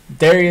you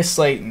Darius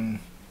Slayton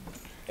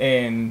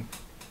and,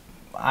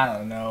 I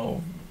don't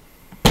know,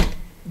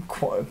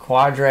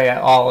 Quandre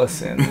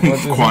Allison.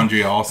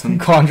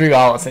 Quandre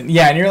Allison.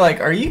 Yeah, and you're like,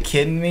 are you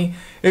kidding me?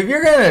 If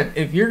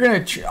you're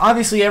gonna,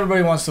 obviously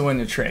everybody wants to win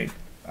the trade.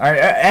 All right,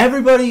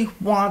 everybody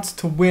wants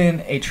to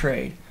win a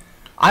trade.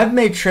 I've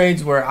made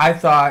trades where I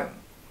thought,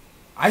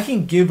 I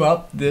can give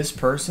up this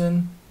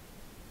person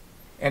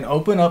and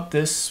open up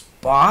this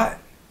spot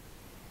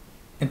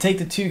and take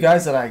the 2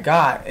 guys that I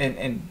got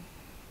and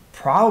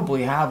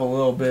probably have a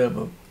little bit of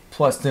a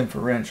plus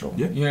differential.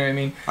 Yeah. You know what I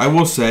mean? I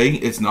will say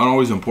it's not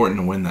always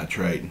important to win that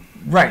trade.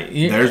 Right.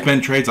 There's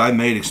been trades I've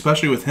made,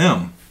 especially with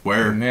him,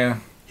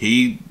 where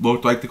he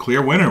looked like the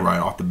clear winner right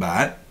off the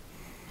bat.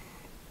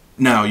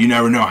 Now, you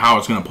never know how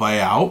it's going to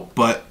play out,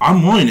 but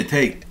I'm willing to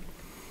take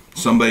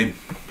somebody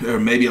or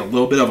maybe a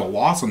little bit of a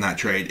loss on that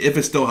trade if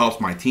it still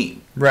helps my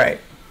team. Right.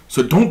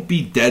 So don't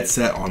be dead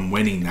set on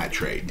winning that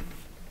trade.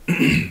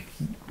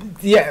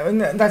 Yeah,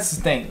 and that's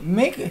the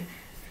thing.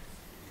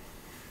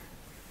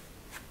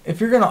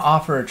 If you're going to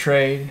offer a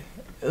trade,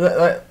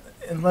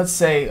 let's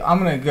say I'm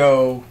going to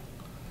go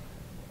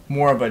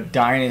more of a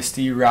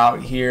dynasty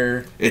route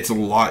here. It's a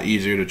lot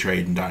easier to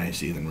trade in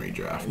dynasty than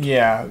redraft.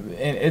 Yeah,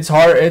 and it's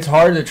hard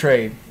to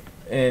trade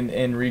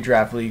in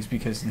redraft leagues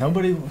because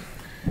nobody.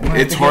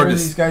 It's hard to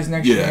these guys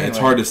next year anyway. It's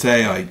hard to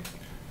say like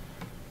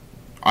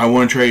I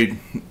want to trade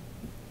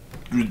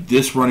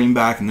this running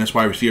back and this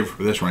wide receiver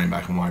for this running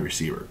back and wide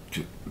receiver.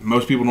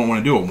 Most people don't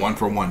want to do a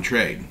 1-for-1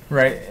 trade.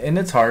 Right, and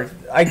it's hard.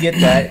 I get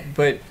that,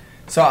 but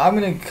so I'm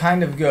going to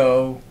kind of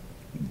go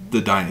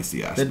the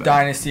dynasty aspect. The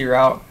dynasty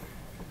route.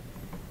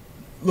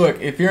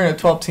 Look, if you're in a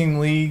 12-team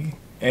league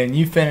and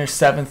you finished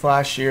 7th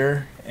last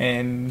year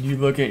and you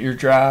look at your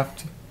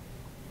draft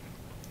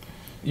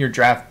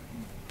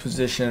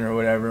position or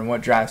whatever and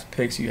what draft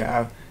picks you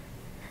have,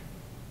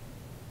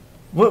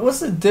 what's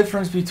the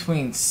difference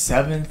between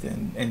 7th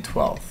and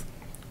 12th?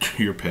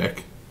 Your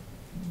pick.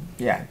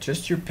 Yeah,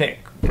 just your pick,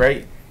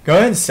 right? Go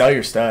ahead and sell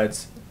your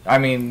studs. I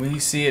mean, we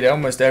see it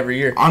almost every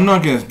year. I'm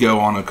not going to go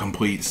on a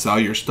complete sell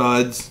your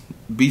studs.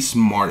 Be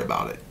smart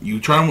about it.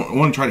 You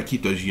want to try to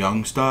keep those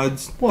young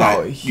studs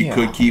that you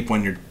could keep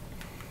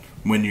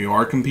when you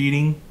are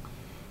competing.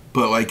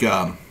 But like,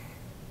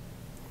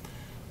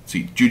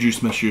 see, Juju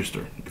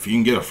Smith-Schuster. If you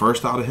can get a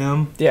first out of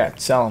him, yeah,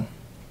 sell him.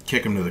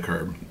 Kick him to the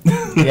curb.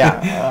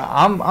 Yeah,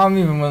 I'm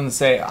even willing to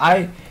say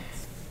I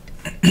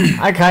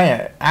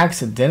kind of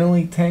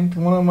accidentally tanked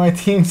one of my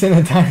teams in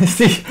a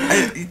dynasty.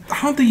 I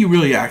don't think you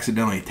really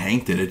accidentally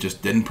tanked it. It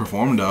just didn't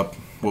perform up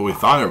what we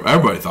thought.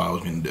 Everybody thought I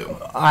was going to do.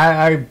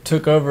 I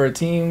took over a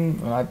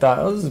team, and I thought,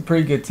 oh, this is a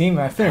pretty good team.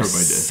 And I finished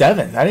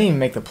 7th. I didn't even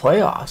make the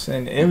playoffs,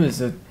 and it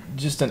was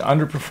just an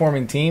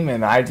underperforming team.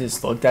 And I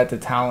just looked at the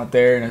talent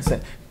there, and I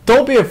said,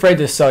 don't be afraid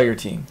to sell your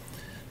team.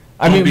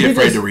 Don't be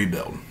afraid to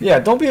rebuild. Yeah,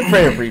 don't be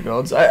afraid of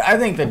rebuilds. I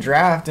think the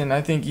draft, and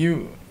I think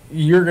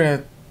you're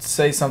gonna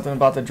say something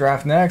about the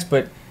draft next,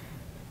 but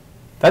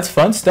that's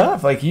fun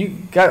stuff. Like,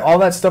 you got all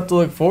that stuff to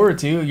look forward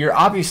to. You're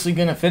obviously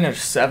gonna finish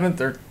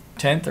 7th or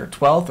 10th or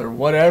 12th or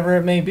whatever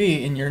it may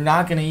be, and you're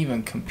not gonna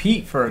even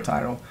compete for a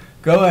title.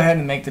 Go ahead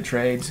and make the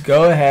trades.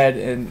 Go ahead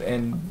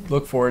and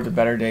look forward to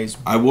better days.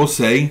 I will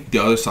say the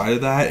other side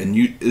of that, and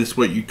it's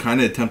what you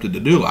kind of attempted to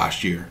do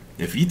last year.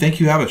 If you think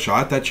you have a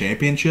shot at that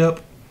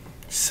championship,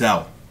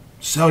 sell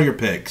your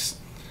picks.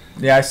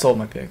 Yeah, I sold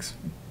my picks.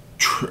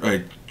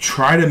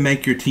 Try to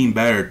make your team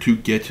better to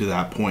get to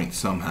that point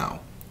somehow.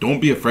 Don't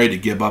be afraid to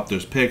give up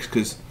those picks,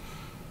 because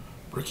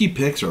rookie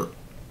picks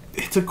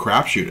it's a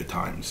crapshoot at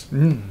times.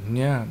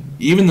 Yeah.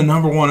 Even the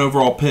number 1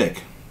 overall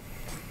pick,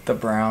 The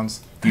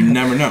Browns. you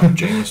never know.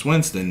 Jameis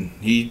Winston,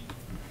 you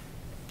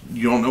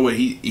don't know what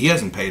he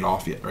hasn't paid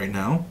off yet right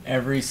now.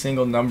 Every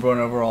single number 1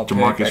 overall pick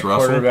DeMarcus at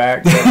Russell.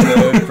 quarterback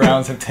that the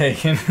Browns have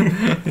taken.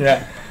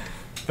 Yeah.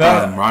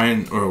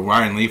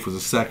 Ryan Leaf was a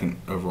 2nd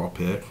overall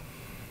pick.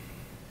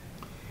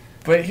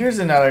 But here's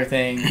another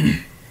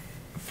thing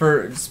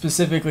for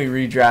specifically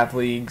redraft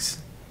leagues.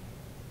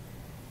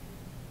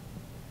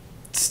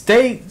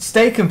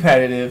 Stay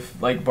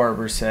competitive, like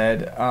Barber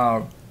said.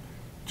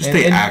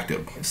 Stay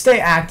active. Stay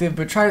active,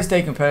 but try to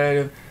stay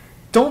competitive.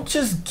 Don't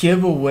just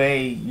give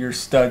away your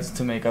studs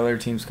to make other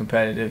teams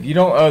competitive. You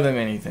don't owe them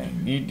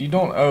anything. You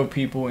don't owe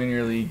people in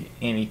your league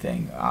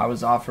anything. I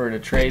was offered a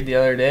trade the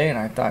other day, and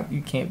I thought,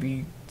 you can't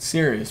be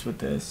serious with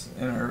this.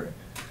 And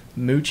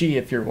Moochie,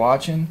 if you're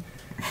watching,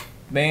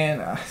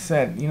 man, I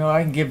said,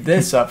 I can give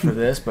this up for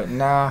this, but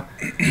nah.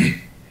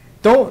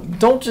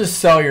 Don't just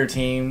sell your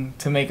team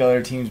to make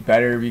other teams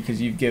better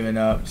because you've given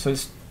up. So,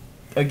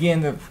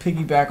 again, to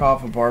piggyback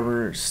off of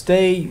Barber,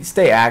 stay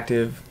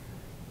active.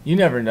 You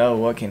never know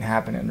what can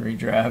happen in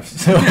redraft.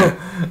 So,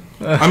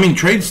 I mean,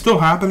 trades still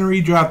happen in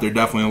redraft. They're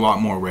definitely a lot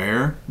more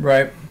rare.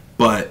 Right.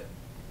 But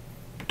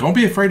don't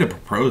be afraid to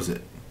propose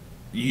it.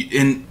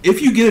 And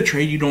if you get a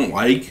trade you don't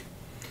like,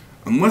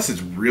 unless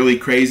it's really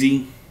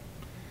crazy,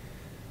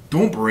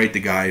 don't berate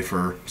the guy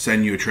for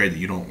sending you a trade that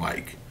you don't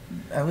like.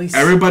 At least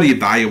everybody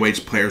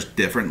evaluates players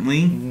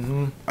differently.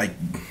 Mm-hmm. Like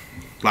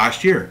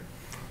last year,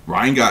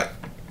 Ryan got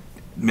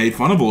made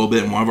fun of a little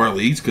bit in one of our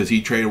leagues because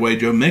he traded away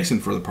Joe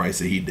Mixon for the price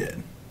that he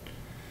did.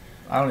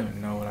 I don't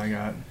even know what I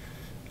got.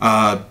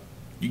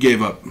 You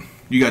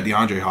got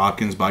DeAndre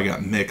Hopkins, but I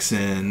got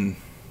Mixon,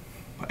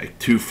 like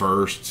 2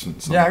 firsts.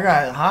 And yeah, I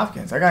got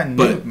Hopkins. I got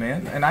Nuke,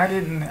 man, and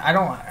I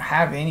don't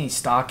have any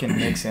stock in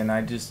Mixon.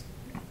 I just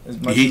as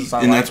much as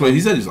I and like that's what he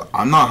said. He's like,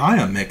 I'm not high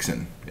on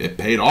Mixon. It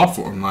paid off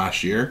for him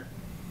last year.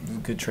 It was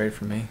a good trade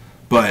for me.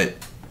 But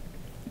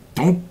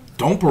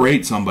don't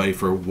berate somebody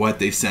for what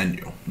they send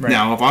you. Right.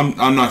 Now, if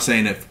I'm not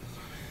saying if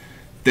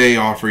they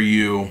offer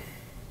you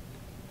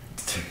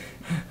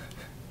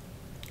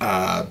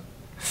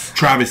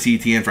Travis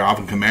Etienne for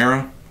Alvin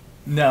Kamara,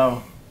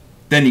 no,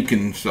 then you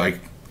can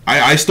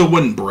I still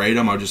wouldn't berate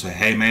them. I would just say,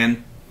 hey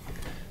man,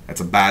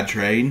 that's a bad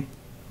trade.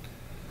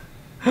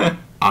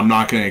 I'm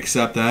not going to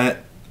accept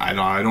that. I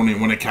don't even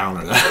want to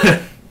counter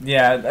that.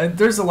 Yeah,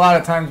 there's a lot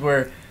of times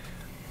where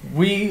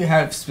we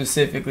have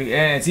specifically,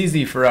 and it's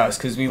easy for us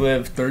because we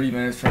live 30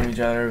 minutes from each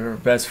other. We're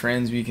best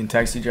friends. We can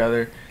text each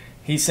other.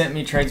 He sent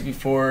me trades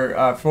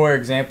before. For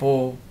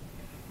example,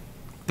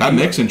 that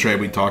Mixon trade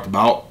we talked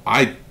about,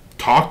 I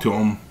talked to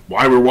him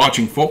while we were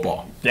watching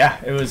football.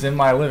 Yeah, it was in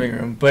my living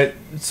room. But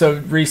so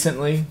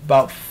recently,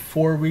 about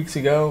 4 weeks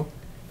ago,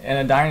 in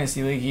a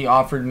dynasty league, he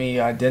offered me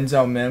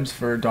Denzel Mims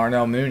for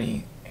Darnell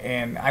Mooney.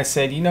 And I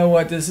said, you know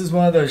what, this is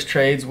one of those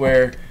trades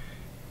where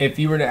if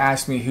you were to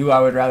ask me who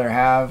I would rather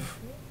have,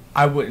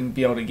 I wouldn't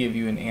be able to give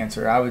you an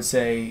answer. I would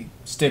say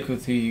stick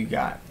with who you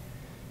got.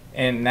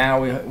 And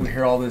now we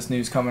hear all this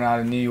news coming out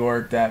of New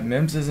York that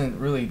Mims isn't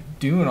really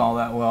doing all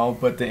that well,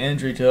 but the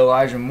injury to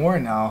Elijah Moore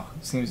now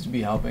seems to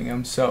be helping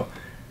him. So,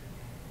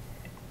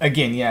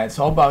 again, yeah, it's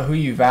all about who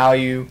you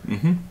value.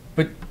 Mm-hmm.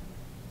 But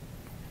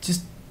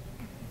just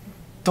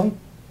don't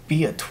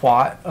be a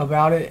twat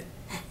about it.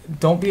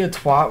 Don't be a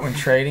twat when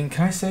trading.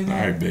 Can I say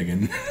that? All right,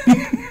 Biggin.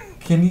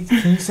 Can you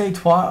say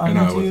twat on I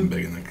know YouTube? I wasn't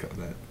big enough to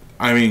that.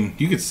 I mean,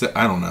 you could say,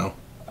 I don't know.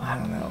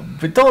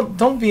 But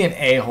don't be an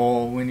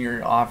a-hole when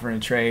you're offering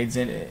trades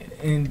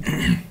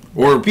and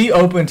or be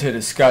open to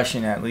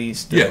discussion at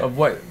least of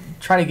what,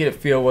 try to get a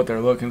feel what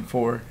they're looking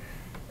for.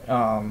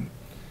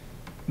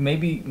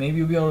 Maybe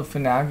you'll be able to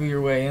finagle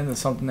your way into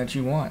something that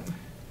you want.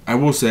 I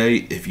will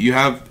say, if you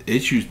have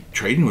issues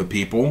trading with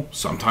people,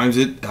 sometimes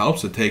it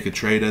helps to take a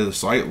trade at a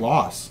slight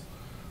loss.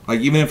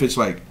 Like, even if it's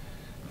like,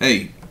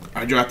 hey,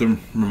 I drafted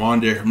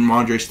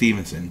Ramondre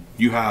Stevenson.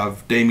 You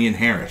have Damian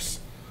Harris.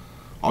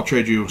 I'll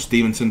trade you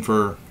Stevenson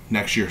for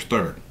next year's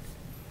third.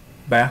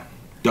 Yeah.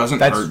 Doesn't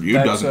hurt you.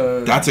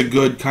 That's a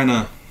good kind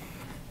of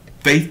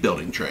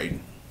faith-building trade.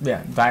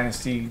 Yeah,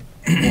 dynasty,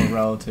 more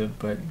relative,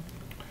 but...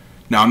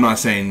 Now, I'm not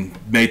saying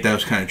make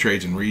those kind of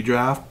trades in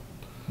redraft,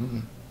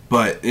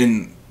 but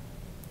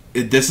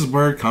this is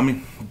where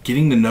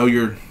getting to know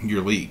your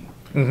league,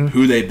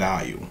 who they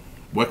value.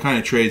 what kind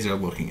of trades they're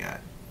looking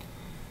at.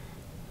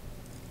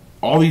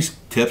 All these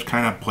tips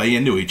kind of play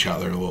into each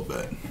other a little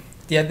bit.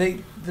 Yeah, they're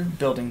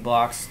building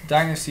blocks.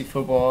 Dynasty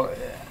football,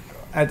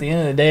 at the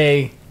end of the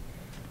day,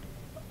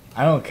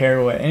 I don't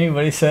care what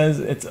anybody says.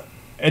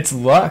 It's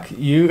luck.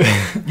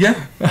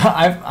 Yeah.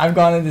 I've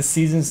gone into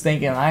seasons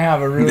thinking I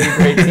have a really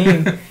great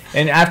team,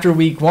 and after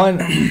week 1,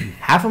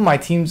 half of my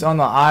team's on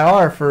the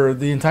IR for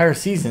the entire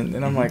season,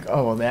 and I'm like,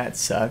 oh, well, that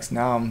sucks.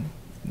 Now I'm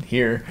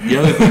here. The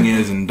other thing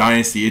is, in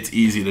Dynasty, it's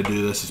easy to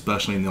do this,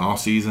 especially in the off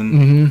season.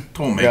 Mm-hmm.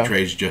 Don't make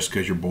trades just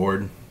because you're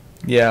bored.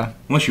 Yeah.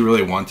 Unless you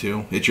really want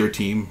to. It's your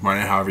team. Run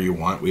it however you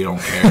want. We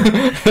don't care.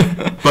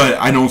 But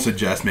I don't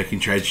suggest making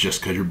trades just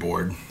because you're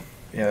bored.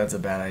 Yeah, that's a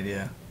bad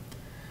idea.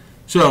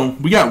 So,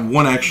 we got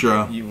one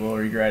extra. You will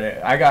regret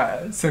it.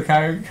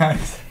 Kind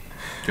of.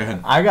 Go ahead.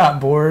 I got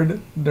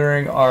bored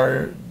during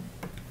our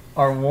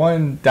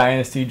one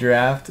dynasty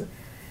draft,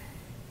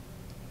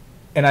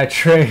 and I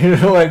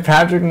traded away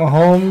Patrick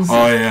Mahomes.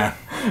 Oh, yeah.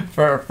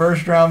 For a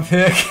first-round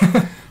pick.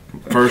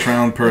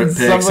 First-round pick,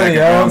 Somebody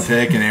second-round else.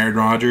 pick, and Aaron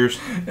Rodgers.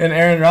 And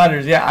Aaron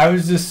Rodgers, yeah. I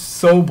was just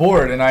so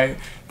bored, and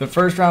the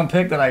first-round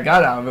pick that I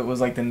got out of it was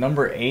like the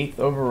number 8th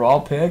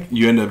overall pick.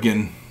 You end up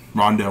getting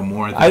Rondale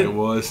Moore, I think it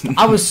was.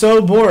 I was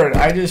so bored.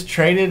 I just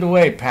traded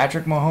away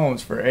Patrick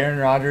Mahomes for Aaron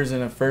Rodgers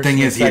and a first Thing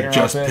and is, he had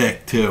just pick.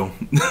 picked, too.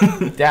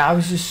 Yeah, I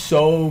was just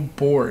so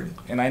bored.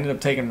 And I ended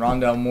up taking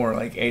Rondale Moore,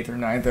 like 8th or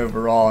 9th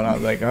overall, and I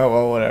was like, oh,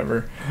 well,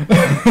 whatever.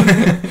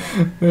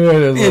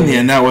 In the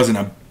end, that wasn't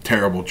a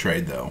terrible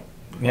trade, though.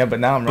 Yeah,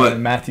 but now I'm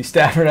running Matthew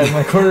Stafford as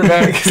my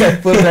quarterback because I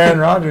flipped Aaron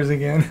Rodgers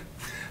again.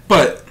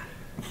 But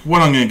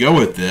what I'm going to go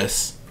with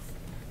this,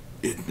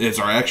 it's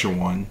our extra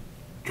one.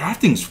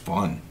 Drafting's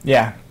fun.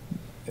 Yeah.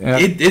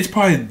 It's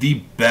probably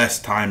the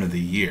best time of the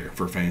year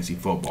for fantasy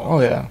football. Oh,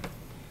 yeah.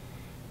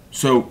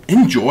 So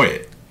enjoy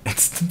it.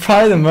 It's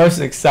probably the most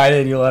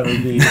excited you'll ever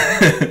be.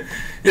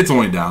 It's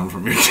only down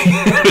from your team.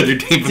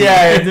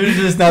 Yeah, there's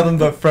just nothing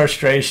but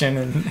frustration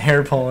and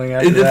hair pulling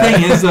after The that.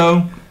 thing is,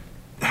 though,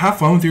 have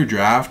fun with your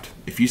draft.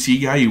 If you see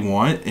a guy you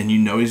want and you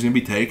know he's going to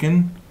be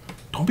taken,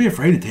 don't be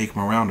afraid to take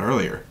him around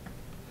earlier.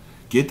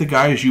 Get the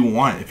guys you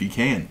want if you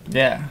can.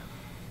 Yeah.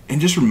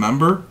 And just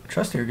remember,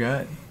 Trust your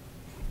gut.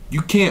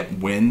 you can't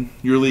win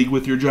your league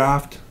with your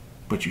draft,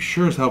 but you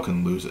sure as hell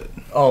can lose it.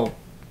 Oh.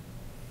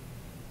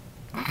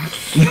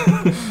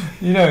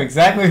 You know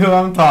exactly who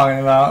I'm talking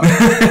about.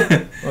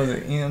 Was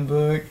it Ian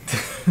Book?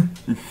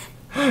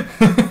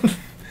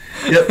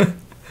 Yep.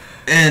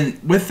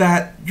 And with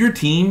that, your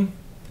team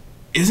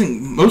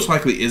most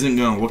likely isn't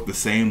going to look the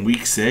same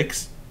week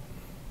 6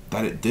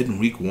 that it did in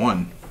week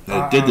 1,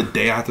 that it did the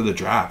day after the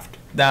draft.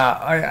 Nah,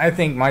 I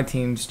think my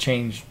team's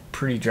changed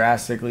pretty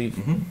drastically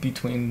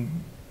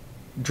between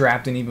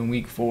draft and even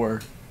week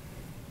 4.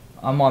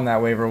 I'm on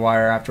that waiver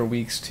wire after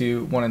weeks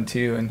 1 and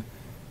 2,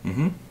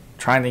 and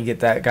trying to get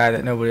that guy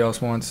that nobody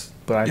else wants,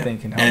 but I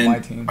think can help my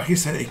team. Like I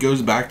said, it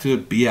goes back to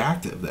be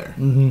active there.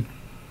 Mm-hmm.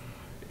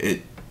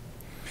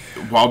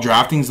 While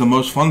drafting's the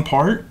most fun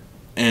part,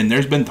 and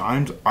there's been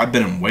times I've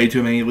been in way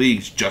too many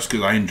leagues just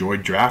because I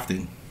enjoyed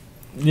drafting.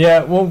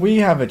 Yeah, well, we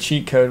have a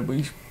cheat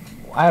code.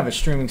 I have a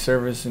streaming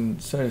service,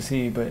 and so does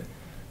he, but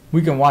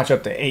we can watch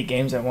up to 8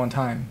 games at one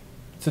time.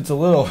 So it's a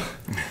little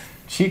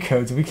cheat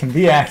code, so we can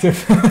be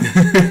active.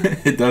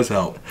 It does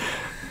help.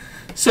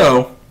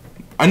 So,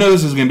 I know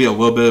this is going to be a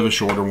little bit of a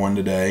shorter one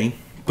today,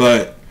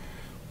 but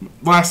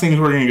last things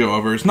we're going to go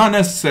over is not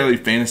necessarily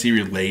fantasy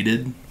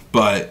related,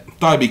 but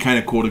thought it'd be kind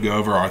of cool to go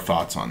over our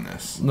thoughts on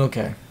this.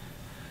 Okay.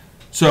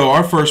 So,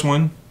 our first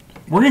one,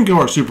 we're going to go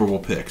our Super Bowl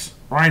picks.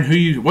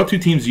 Ryan, what 2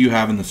 teams do you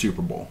have in the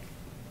Super Bowl?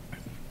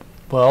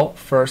 Well,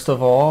 first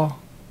of all,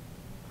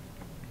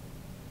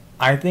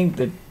 I think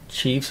the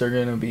Chiefs are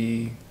going to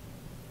be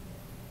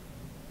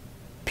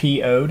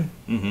PO'd.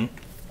 Mm-hmm.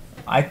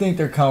 I think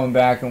they're coming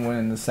back and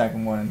winning the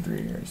second one in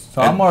 3 years.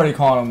 So I'm already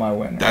calling them my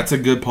winner. That's a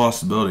good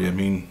possibility. I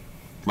mean,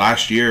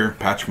 last year,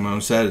 Patrick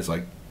Mahomes said, it's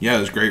like, yeah,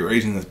 it was great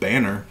raising this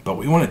banner, but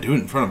we want to do it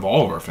in front of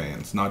all of our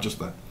fans, not just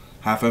the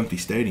half-empty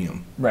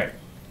stadium. Right.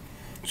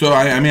 So,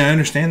 I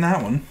understand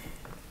that one.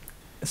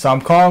 So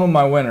I'm calling them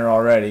my winner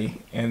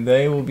already, and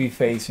they will be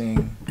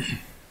facing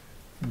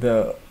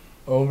the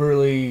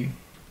overly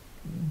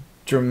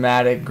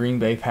dramatic Green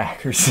Bay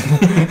Packers.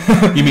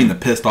 You mean the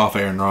pissed off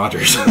Aaron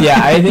Rodgers? Yeah,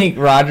 I think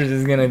Rodgers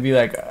is going to be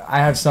like, I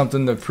have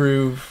something to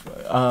prove.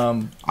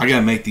 I got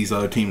to make these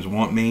other teams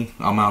want me.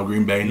 I'm out of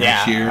Green Bay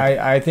next year.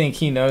 I think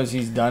he knows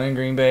he's done in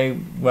Green Bay,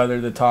 whether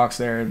the talks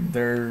they're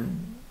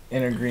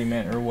in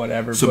agreement or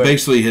whatever. So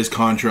basically his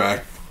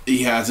contract,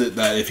 he has it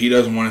that if he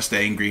doesn't want to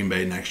stay in Green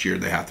Bay next year,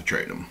 they have to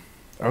trade him.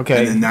 Okay.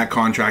 And then that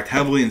contract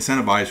heavily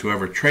incentivizes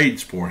whoever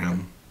trades for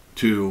him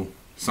to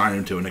sign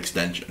him to an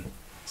extension.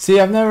 See,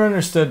 I've never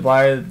understood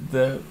why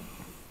the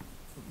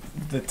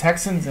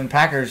Texans and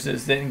Packers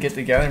just didn't get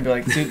together and be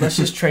like, dude, let's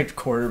just trade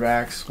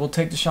quarterbacks. We'll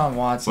take Deshaun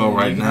Watson. Well,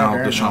 right you can have now,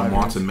 Aaron Deshaun Rodgers.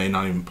 Watson may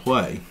not even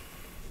play.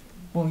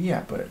 Well,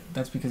 yeah, but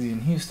that's because he's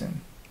in Houston.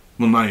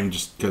 Well, not even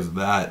just because of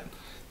that.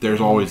 There's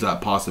always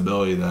that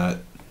possibility that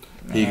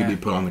he could be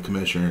put on the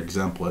commissioner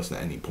exempt list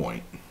at any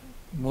point.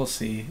 We'll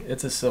see.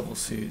 It's a civil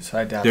suit, so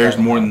I doubt There's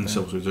that'll more than happen.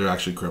 civil suits. They're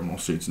actually criminal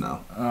suits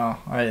now. Oh,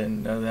 I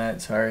didn't know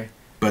that. Sorry.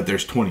 But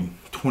there's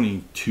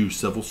 22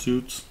 civil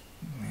suits.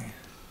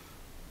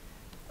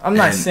 I'm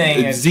not And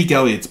saying it's Zeke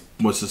Elliott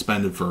was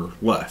suspended for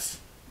less.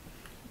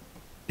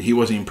 He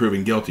wasn't even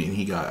proven guilty, and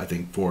he got, I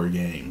think, 4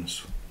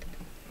 games.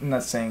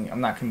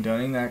 I'm not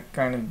condoning that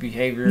kind of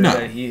behavior No.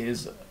 that he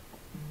is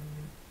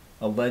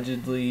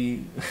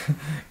allegedly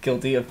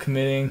guilty of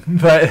committing,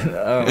 but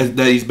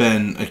That he's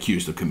been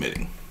accused of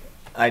committing.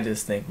 I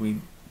just think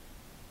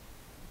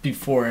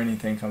before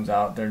anything comes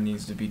out, there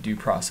needs to be due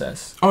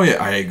process. Oh,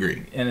 yeah, I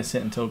agree.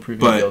 Innocent until proven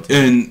But guilty.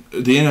 and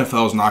the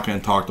NFL is not going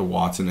to talk to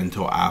Watson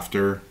until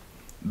after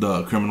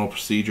the criminal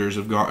procedures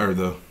have gone,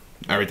 or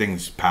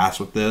everything's passed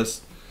with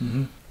this.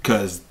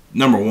 Because,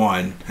 number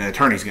one, an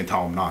attorney's going to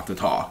tell him not to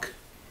talk.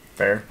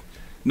 Fair.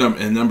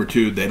 And number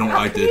two, they don't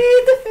like to... All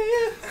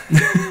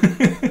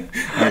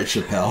right,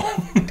 Chappelle.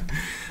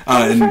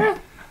 And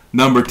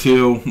number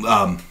two,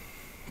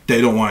 they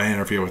don't want to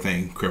interfere with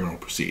any criminal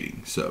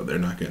proceedings, so they're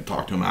not going to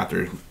talk to him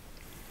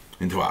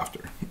until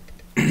after.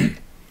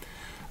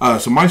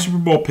 So my Super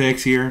Bowl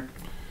picks here,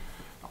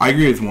 I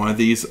agree with one of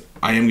these.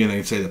 I am going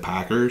to say the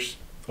Packers,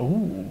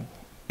 Ooh.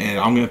 and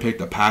I'm going to pick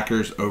the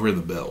Packers over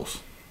the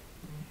Bills.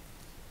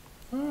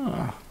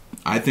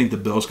 I think the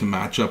Bills can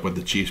match up with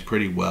the Chiefs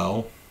pretty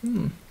well.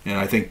 And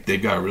I think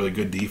they've got a really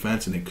good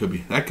defense, and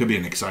that could be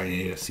an exciting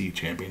AFC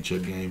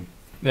championship game.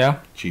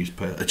 Yeah.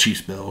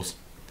 Chiefs Bills.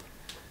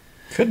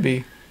 Could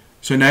be.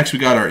 So next we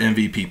got our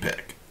MVP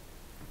pick.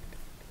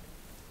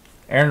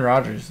 Aaron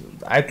Rodgers.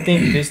 I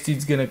think this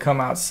dude's going to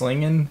come out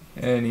slinging,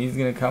 and he's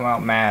going to come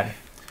out mad.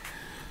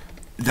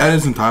 That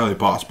is entirely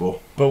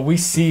possible. But we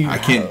see... I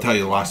can't tell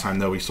you the last time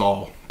that we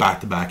saw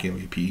back-to-back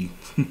MVP.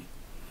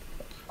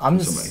 I'm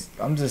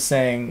just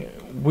saying,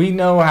 we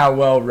know how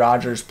well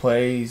Rodgers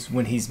plays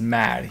when he's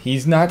mad.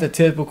 He's not the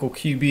typical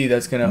QB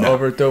that's going to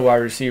overthrow wide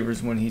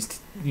receivers when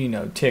he's,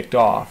 ticked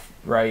off,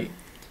 right?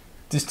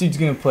 This dude's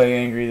going to play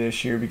angry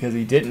this year because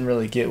he didn't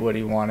really get what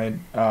he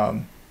wanted.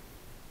 And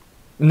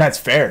that's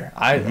fair.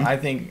 I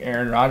think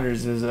Aaron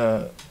Rodgers is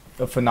a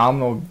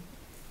phenomenal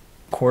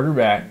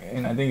quarterback,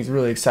 and I think he's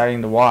really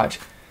exciting to watch.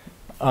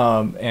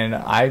 And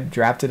I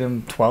drafted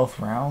him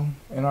 12th round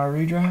in our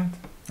redraft,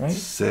 right?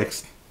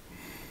 6th.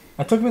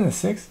 I took him in the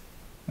 6th.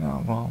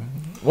 Oh well,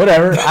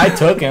 whatever. I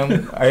took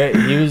him.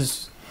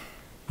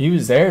 He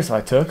was there, so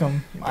I took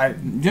him.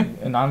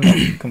 And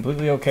I'm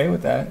completely okay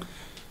with that.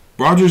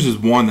 Rodgers is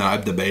one that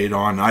I've debated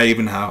on. I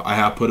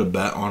have put a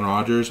bet on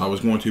Rodgers. I was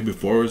going to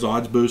before it was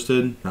odds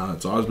boosted. Now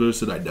it's odds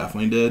boosted. I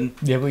definitely did.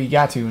 Yeah, but you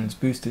got to when it's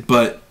boosted.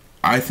 But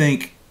I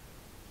think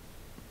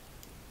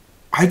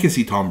I could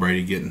see Tom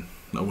Brady getting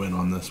a win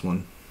on this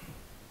one.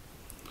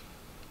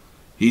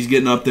 He's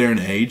getting up there in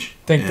age.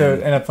 I think the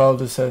NFL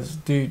just says,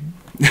 dude,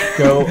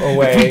 go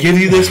away. If we give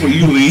you this, will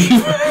you leave?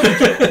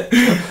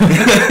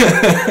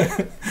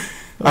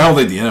 I don't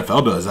think the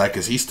NFL does that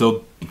because he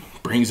still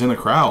brings in a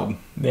crowd.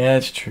 Yeah,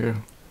 that's true.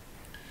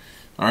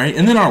 All right,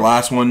 and then our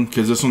last one,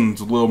 because this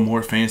one's a little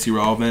more fantasy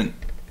relevant.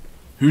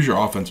 Who's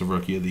your offensive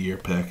rookie of the year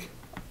pick?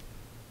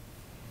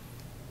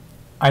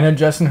 I know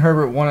Justin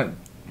Herbert won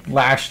it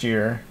last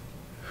year.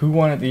 Who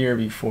won it the year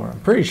before? I'm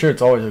pretty sure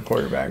it's always a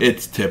quarterback.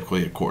 It's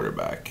typically a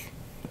quarterback.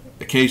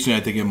 Occasionally,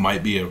 I think it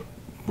might be a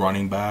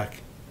running back.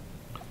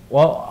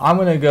 Well, I'm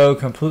going to go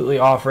completely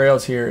off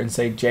rails here and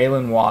say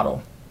Jalen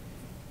Waddle.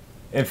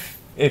 If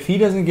he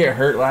doesn't get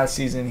hurt last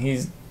season,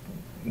 he's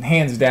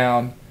hands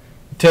down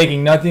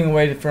taking nothing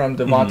away from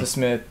Devonta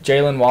Smith.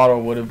 Jalen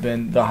Waddle would have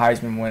been the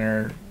Heisman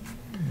winner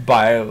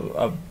by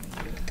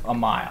a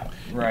mile,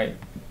 right?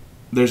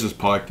 There's this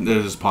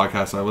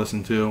podcast I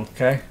listen to.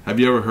 Okay. Have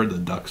you ever heard the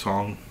Duck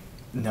song?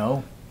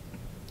 No.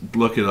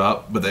 Look it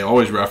up, but they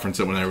always reference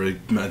it whenever they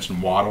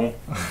mention Waddle.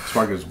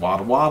 Spark goes,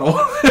 Waddle, Waddle.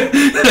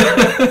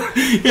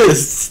 It's the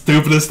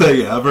stupidest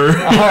thing ever.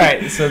 All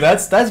right, so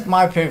that's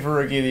my pick for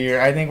Rookie of the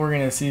Year. I think we're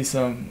going to see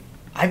some...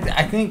 I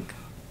think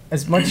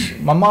as much...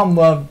 My mom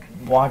loved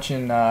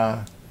watching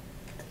Dan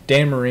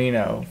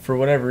Marino. For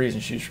whatever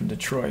reason, she's from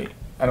Detroit.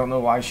 I don't know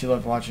why she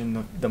loved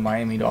watching the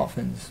Miami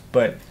Dolphins,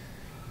 but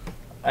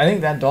I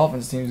think that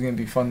Dolphins team is going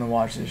to be fun to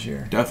watch this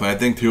year. Definitely. I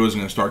think Tua's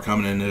going to start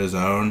coming into his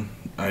own.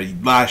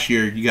 Last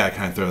year, you got to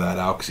kind of throw that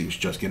out because he was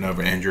just getting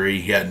over injury.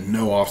 He had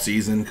no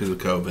offseason because of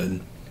COVID.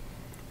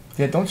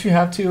 Yeah, don't you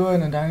have Tua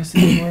in a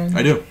dynasty?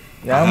 I do.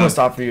 Yeah, I almost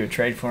offered you a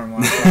trade for him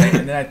last night,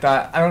 and then I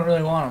thought, I don't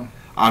really want him.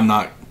 I'm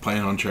not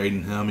planning on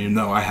trading him, even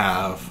though I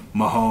have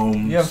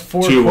Mahomes, You have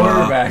 4 Tua,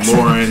 quarterbacks.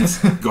 Lawrence,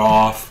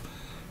 Goff.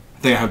 I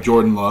think I have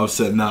Jordan Love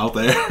sitting out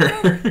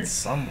there.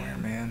 Somewhere,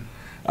 man.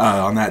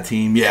 On that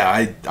team.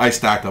 Yeah, I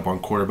stacked up on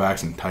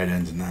quarterbacks and tight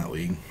ends in that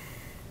league.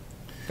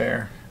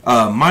 Fair.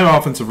 My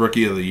offensive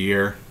rookie of the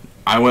year,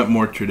 I went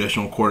more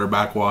traditional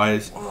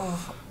quarterback-wise.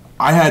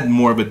 I had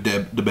more of a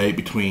debate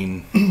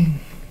between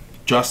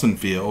Justin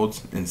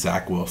Fields and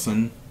Zach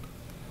Wilson.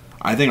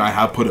 I think I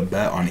have put a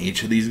bet on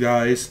each of these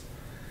guys.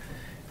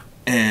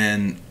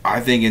 And I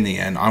think in the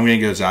end, I'm going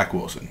to go Zach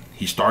Wilson.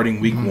 He's starting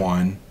week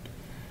 1.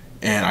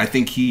 And I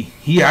think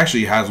he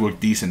actually has looked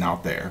decent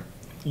out there.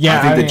 Yeah,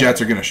 I think the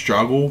Jets are going to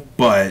struggle,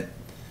 but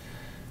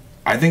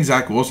I think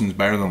Zach Wilson's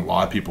better than a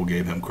lot of people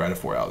gave him credit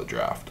for out of the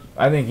draft.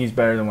 I think he's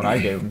better than what I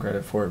gave him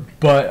credit for,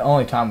 but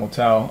only time will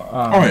tell.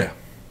 Oh, yeah.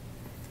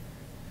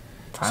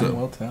 Time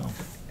will tell.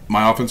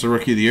 My offensive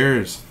rookie of the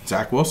year is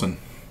Zach Wilson.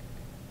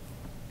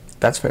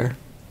 That's fair.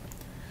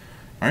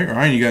 All right,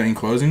 Ryan, you got any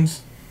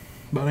closings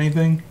about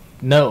anything?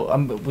 No,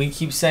 we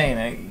keep saying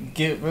it.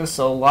 Give us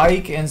a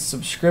like and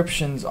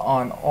subscriptions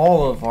on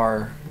all of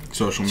our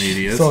Social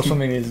medias.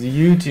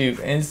 YouTube,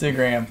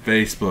 Instagram,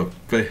 Facebook,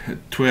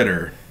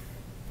 Twitter.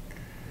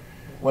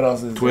 What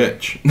else is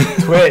Twitch.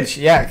 Twitch,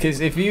 yeah,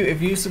 because if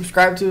you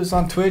subscribe to us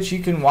on Twitch, you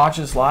can watch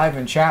us live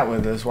and chat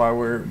with us while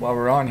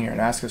we're on here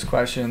and ask us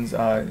questions.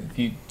 If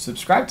you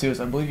subscribe to us,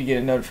 I believe you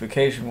get a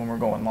notification when we're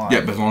going live.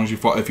 Yeah, but as long as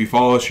if you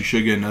follow us, you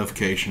should get a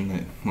notification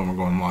that when we're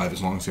going live,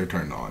 as long as they're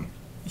turned on.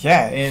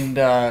 Yeah,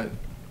 and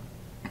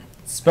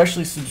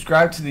especially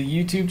subscribe to the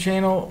YouTube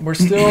channel.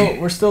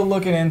 We're still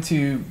looking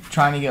into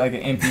trying to get like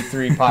an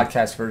MP3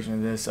 podcast version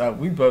of this.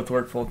 We both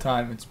work full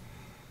time. It's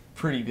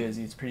pretty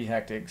busy. It's pretty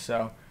hectic.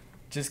 So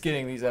just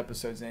getting these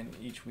episodes in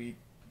each week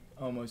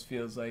almost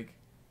feels like,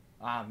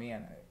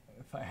 man,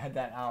 if I had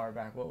that hour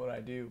back, what would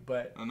I do?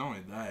 But not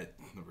only that,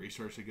 the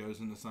research that goes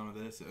into some of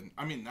this, and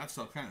I mean that's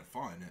still kind of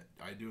fun.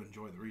 I do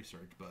enjoy the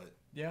research, but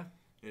yeah,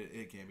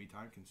 it can be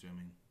time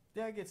consuming.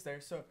 Yeah, it gets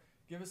there. So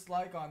give us a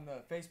like on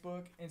the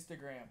Facebook,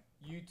 Instagram,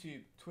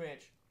 YouTube,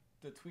 Twitch,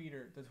 the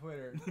Twitter.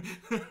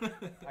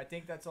 I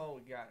think that's all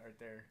we got right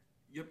there.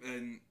 Yep,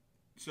 and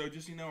so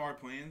just our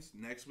plans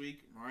next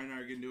week, Ryan and I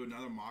are going to do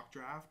another mock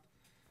draft.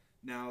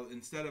 Now,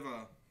 instead of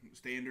a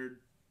standard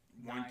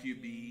 1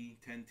 QB,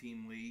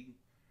 10-team league,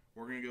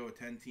 we're going to go a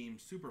 10-team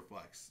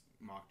Superflex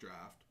mock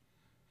draft.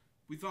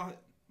 We thought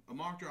a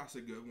mock draft's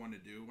a good one to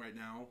do right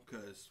now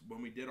because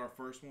when we did our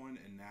first one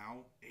and now,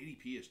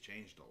 ADP has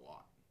changed a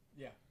lot.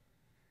 Yeah.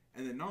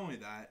 And then not only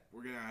that,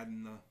 we're going to add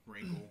in the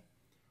wrinkle,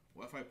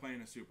 what if I play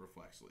in a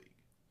Superflex league?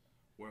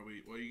 What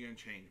are you going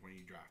to change when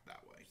you draft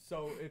that way?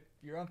 So if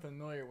you're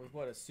unfamiliar with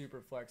what a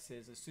Superflex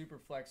is, a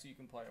Superflex you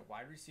can play a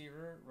wide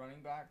receiver,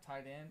 running back,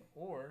 tight end,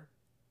 or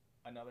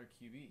another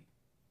QB.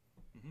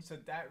 Mm-hmm. So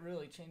that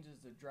really changes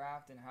the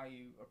draft and how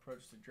you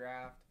approach the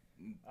draft.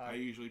 I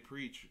usually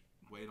preach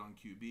wait on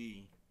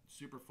QB.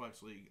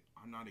 Superflex league,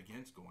 I'm not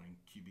against going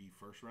QB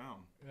first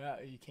round. Yeah,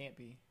 you can't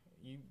be.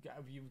 You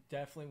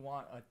definitely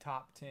want a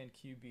top 10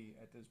 QB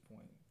at this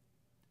point.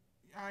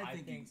 Yeah, I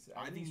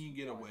think you can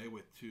get away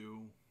with 2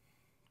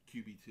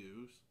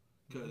 QB2s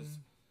because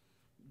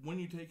when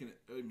you're taking it,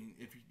 I mean,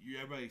 if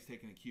everybody's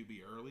taking a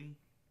QB early,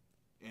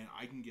 and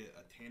I can get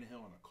a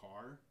Tannehill in a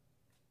car,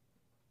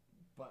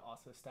 but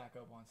also stack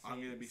up on. I'm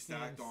going to be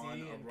stacked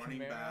on a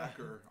running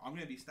back, or I'm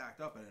going to be stacked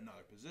up in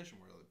another position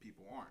where other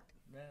people aren't.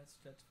 Yeah,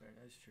 that's fair.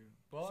 That's true.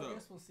 Well, I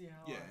guess we'll see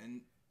how. Yeah,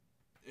 and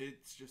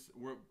it's just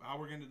how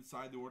we're going to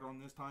decide the order on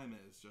this time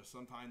is just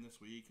sometime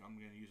this week. I'm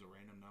going to use a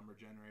random number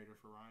generator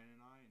for Ryan and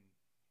I.